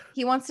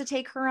 He wants to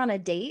take her on a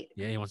date.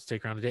 Yeah, he wants to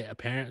take her on a date.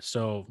 Apparently,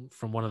 so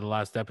from one of the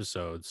last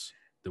episodes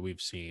that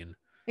we've seen,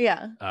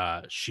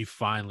 Yeah. she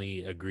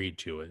finally agreed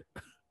to it.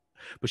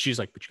 But she's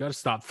like, but you gotta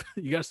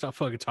stop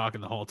fucking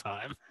talking the whole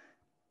time.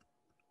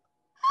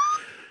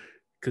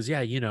 Cause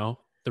yeah, you know,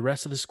 the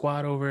rest of the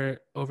squad over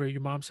at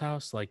your mom's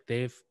house, like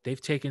they've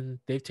taken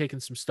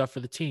some stuff for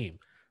the team.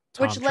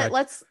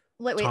 Let's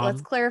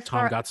clarify.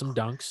 Tom got some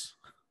dunks.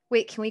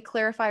 Wait, can we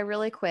clarify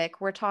really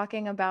quick? We're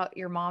talking about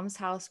your mom's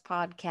house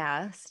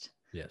podcast.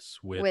 Yes,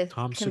 with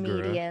Tom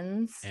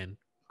comedians Segura and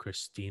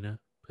Christina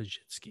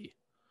Pajitsky.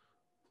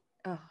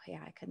 Oh yeah,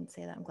 I couldn't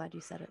say that. I'm glad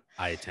you said it.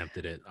 I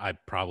attempted it. I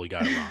probably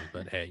got it wrong,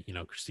 but hey, you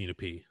know, Christina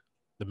P,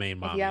 the main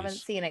mommy. If you haven't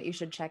seen it, you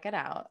should check it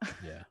out.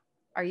 Yeah.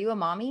 Are you a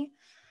mommy?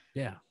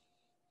 Yeah.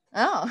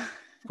 Oh.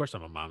 Of course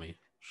I'm a mommy.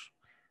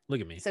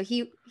 Look at me. So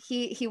he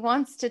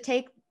wants to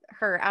take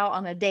her out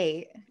on a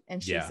date,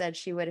 and she said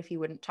she would if he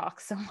wouldn't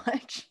talk so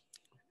much.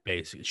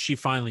 Basically, she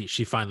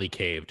finally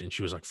caved, and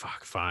she was like,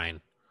 "Fuck,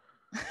 fine."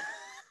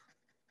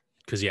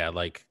 Because yeah,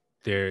 like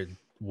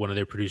one of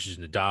their producers,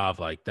 Nadav,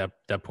 like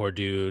that poor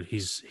dude,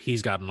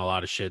 he's gotten a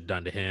lot of shit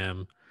done to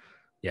him.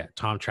 Yeah,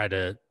 Tom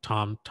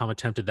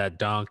attempted that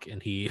dunk,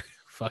 and he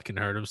fucking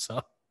hurt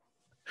himself.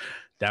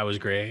 That was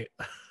great.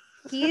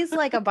 He's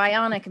like a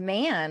bionic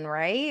man,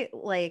 right?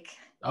 Like,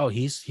 oh,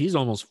 he's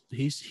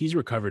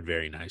recovered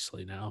very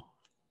nicely now.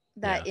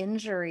 That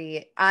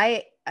injury,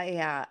 I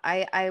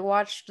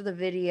watched the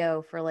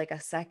video for like a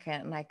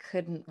second and I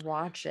couldn't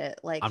watch it.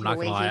 Like the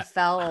way he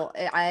fell,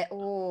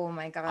 oh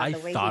my god! I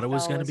thought it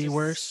was going to be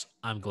worse.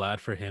 I'm glad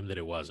for him that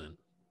it wasn't,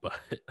 but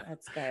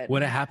that's good.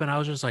 When it happened, I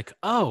was just like,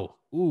 oh,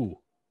 ooh,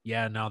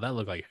 yeah, no, that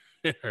looked like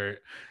it hurt,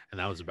 and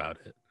that was about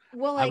it.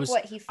 Well, like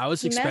I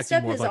was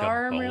expecting more of like a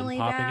bone really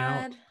popping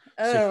bad. out.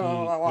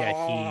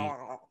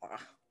 So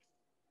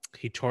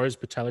he tore his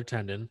patellar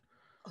tendon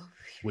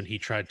when he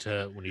tried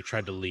to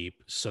leap.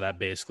 So that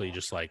basically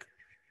just like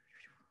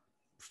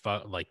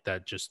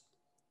that just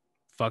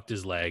fucked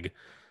his leg,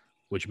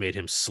 which made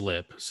him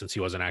slip since he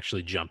wasn't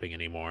actually jumping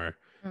anymore.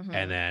 Mm-hmm.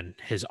 And then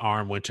his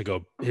arms went to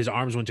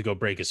go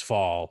break his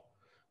fall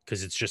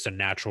because it's just a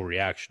natural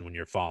reaction when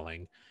you're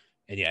falling.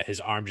 And yeah,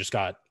 his arm just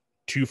got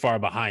too far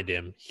behind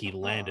him. He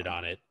landed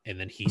on it, and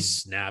then he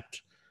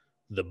snapped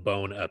the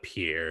bone up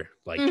here,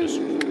 like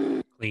just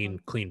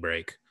clean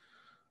break.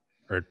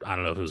 Or I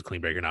don't know if it was a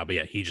clean break or not, but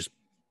yeah, he just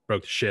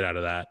broke the shit out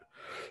of that.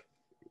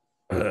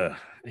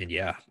 And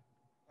yeah.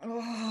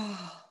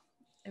 Oh,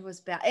 it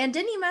was bad. And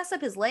didn't he mess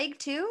up his leg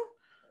too?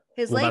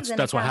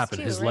 That's what happened.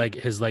 Too, his right?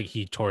 leg,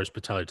 he tore his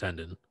patellar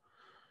tendon.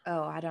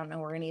 Oh, I don't know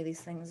where any of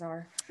these things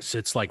are. So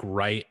it's like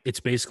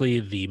it's basically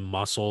the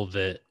muscle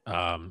that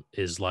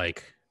is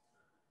like,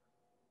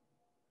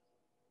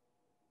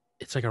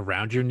 it's like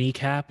around your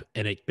kneecap,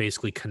 and it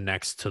basically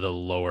connects to the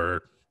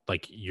lower,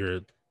 like your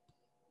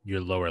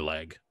lower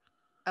leg.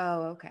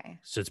 Oh, okay.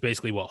 So it's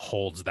basically what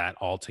holds that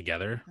all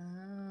together.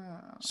 Oh,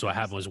 so what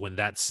happened was when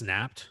that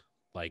snapped,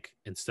 like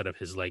instead of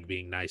his leg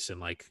being nice and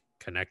like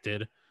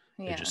connected,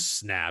 it just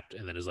snapped,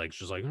 and then his leg's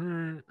just like,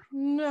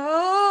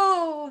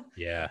 no.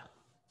 Yeah.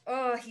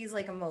 Oh, he's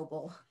like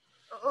immobile.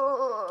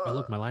 Oh,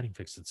 look, my lighting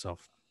fixed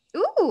itself.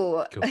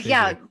 Ooh,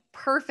 yeah,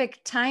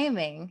 perfect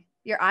timing.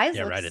 Your eyes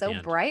look so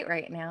bright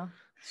right now.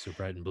 So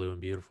bright and blue and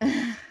beautiful.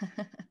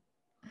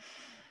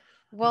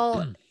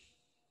 Well,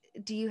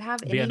 do you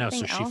have anything else?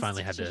 So she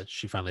finally had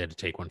to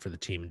take one for the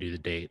team and do the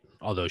date.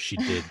 Although she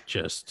did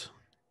just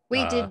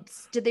wait,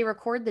 did they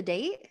record the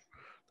date?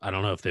 I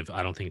don't know if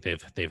I don't think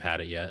they've had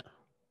it yet.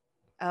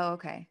 Oh,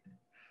 okay.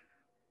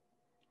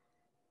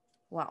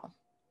 Well,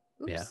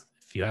 oops. Yeah.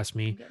 If you ask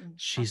me,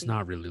 she's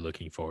not really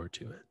looking forward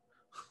to it,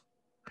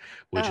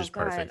 which is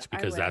perfect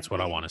because that's what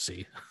I want to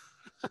see.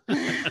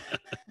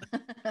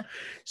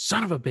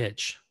 Son of a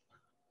bitch.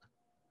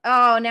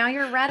 Oh, now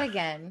you're red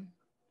again.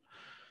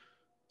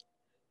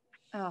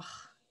 Oh,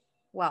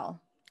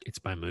 well.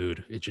 It's my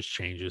mood. It just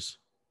changes.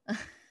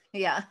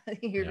 Yeah.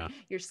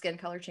 Your skin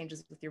color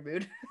changes with your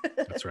mood.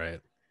 That's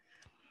right.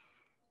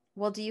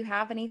 Well, do you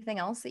have anything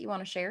else that you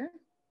want to share?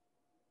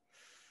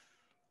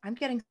 I'm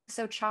getting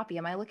so choppy.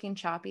 Am I looking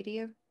choppy to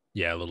you?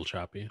 Yeah, a little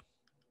choppy.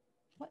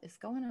 What is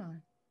going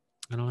on?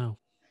 I don't know.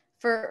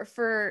 For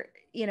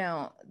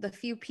the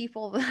few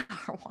people that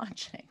are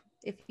watching,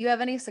 if you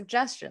have any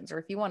suggestions or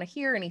if you want to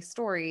hear any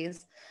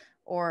stories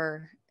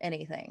or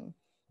anything,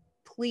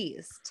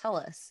 please tell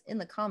us in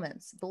the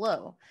comments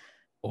below.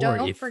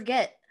 Don't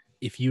forget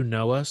if you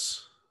know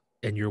us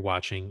and you're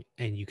watching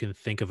and you can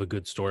think of a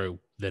good story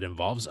that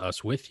involves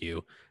us with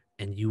you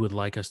and you would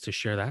like us to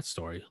share that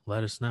story,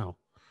 let us know.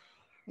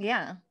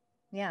 Yeah.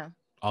 Yeah. If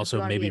you Also,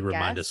 want to be maybe a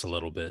remind us guest, a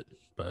little bit,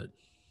 but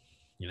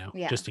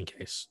yeah. just in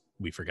case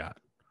we forgot.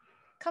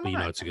 Come But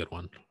on. it's a good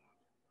one.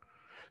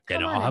 Yeah,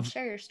 Come no, on and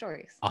share your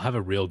stories. I'll have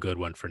a real good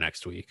one for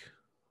next week.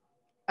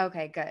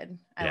 Okay, good.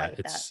 I like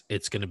that.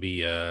 It's gonna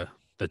be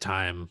the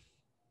time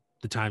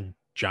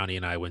Johnny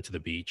and I went to the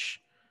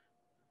beach.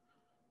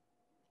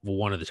 Well,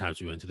 one of the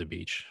times we went to the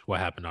beach. What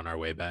happened on our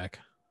way back?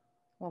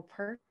 Well,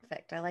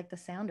 perfect. I like the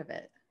sound of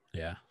it.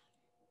 Yeah.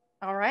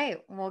 All right.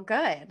 Well,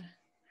 good.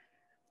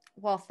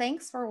 Well,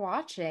 thanks for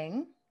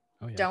watching.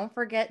 Oh, yeah. Don't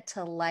forget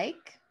to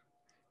like,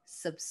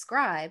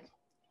 subscribe,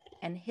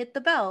 and hit the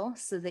bell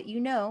so that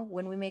you know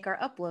when we make our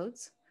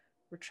uploads.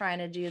 We're trying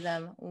to do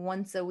them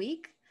once a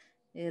week.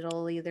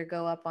 It'll either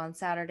go up on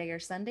Saturday or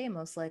Sunday,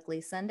 most likely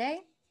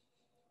Sunday.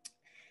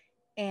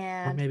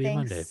 And or maybe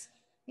thanks. Monday.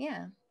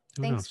 Yeah.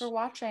 Who Thanks knows? for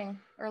watching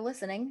or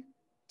listening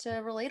to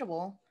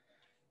Relatable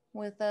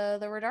with the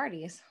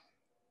Rodartes.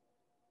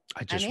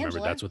 I just I'm remembered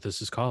Angela. that's what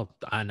this is called.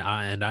 And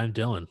I'm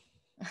Dylan.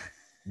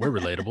 We're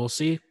relatable.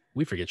 See,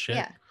 we forget shit.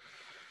 Yeah.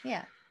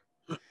 Yeah.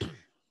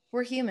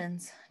 We're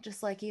humans,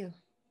 just like you.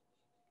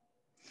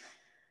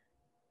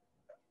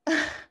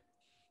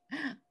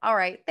 All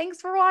right.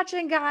 Thanks for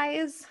watching,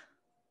 guys.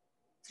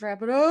 Let's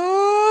wrap it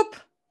up.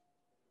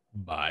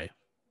 Bye.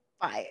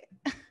 Bye.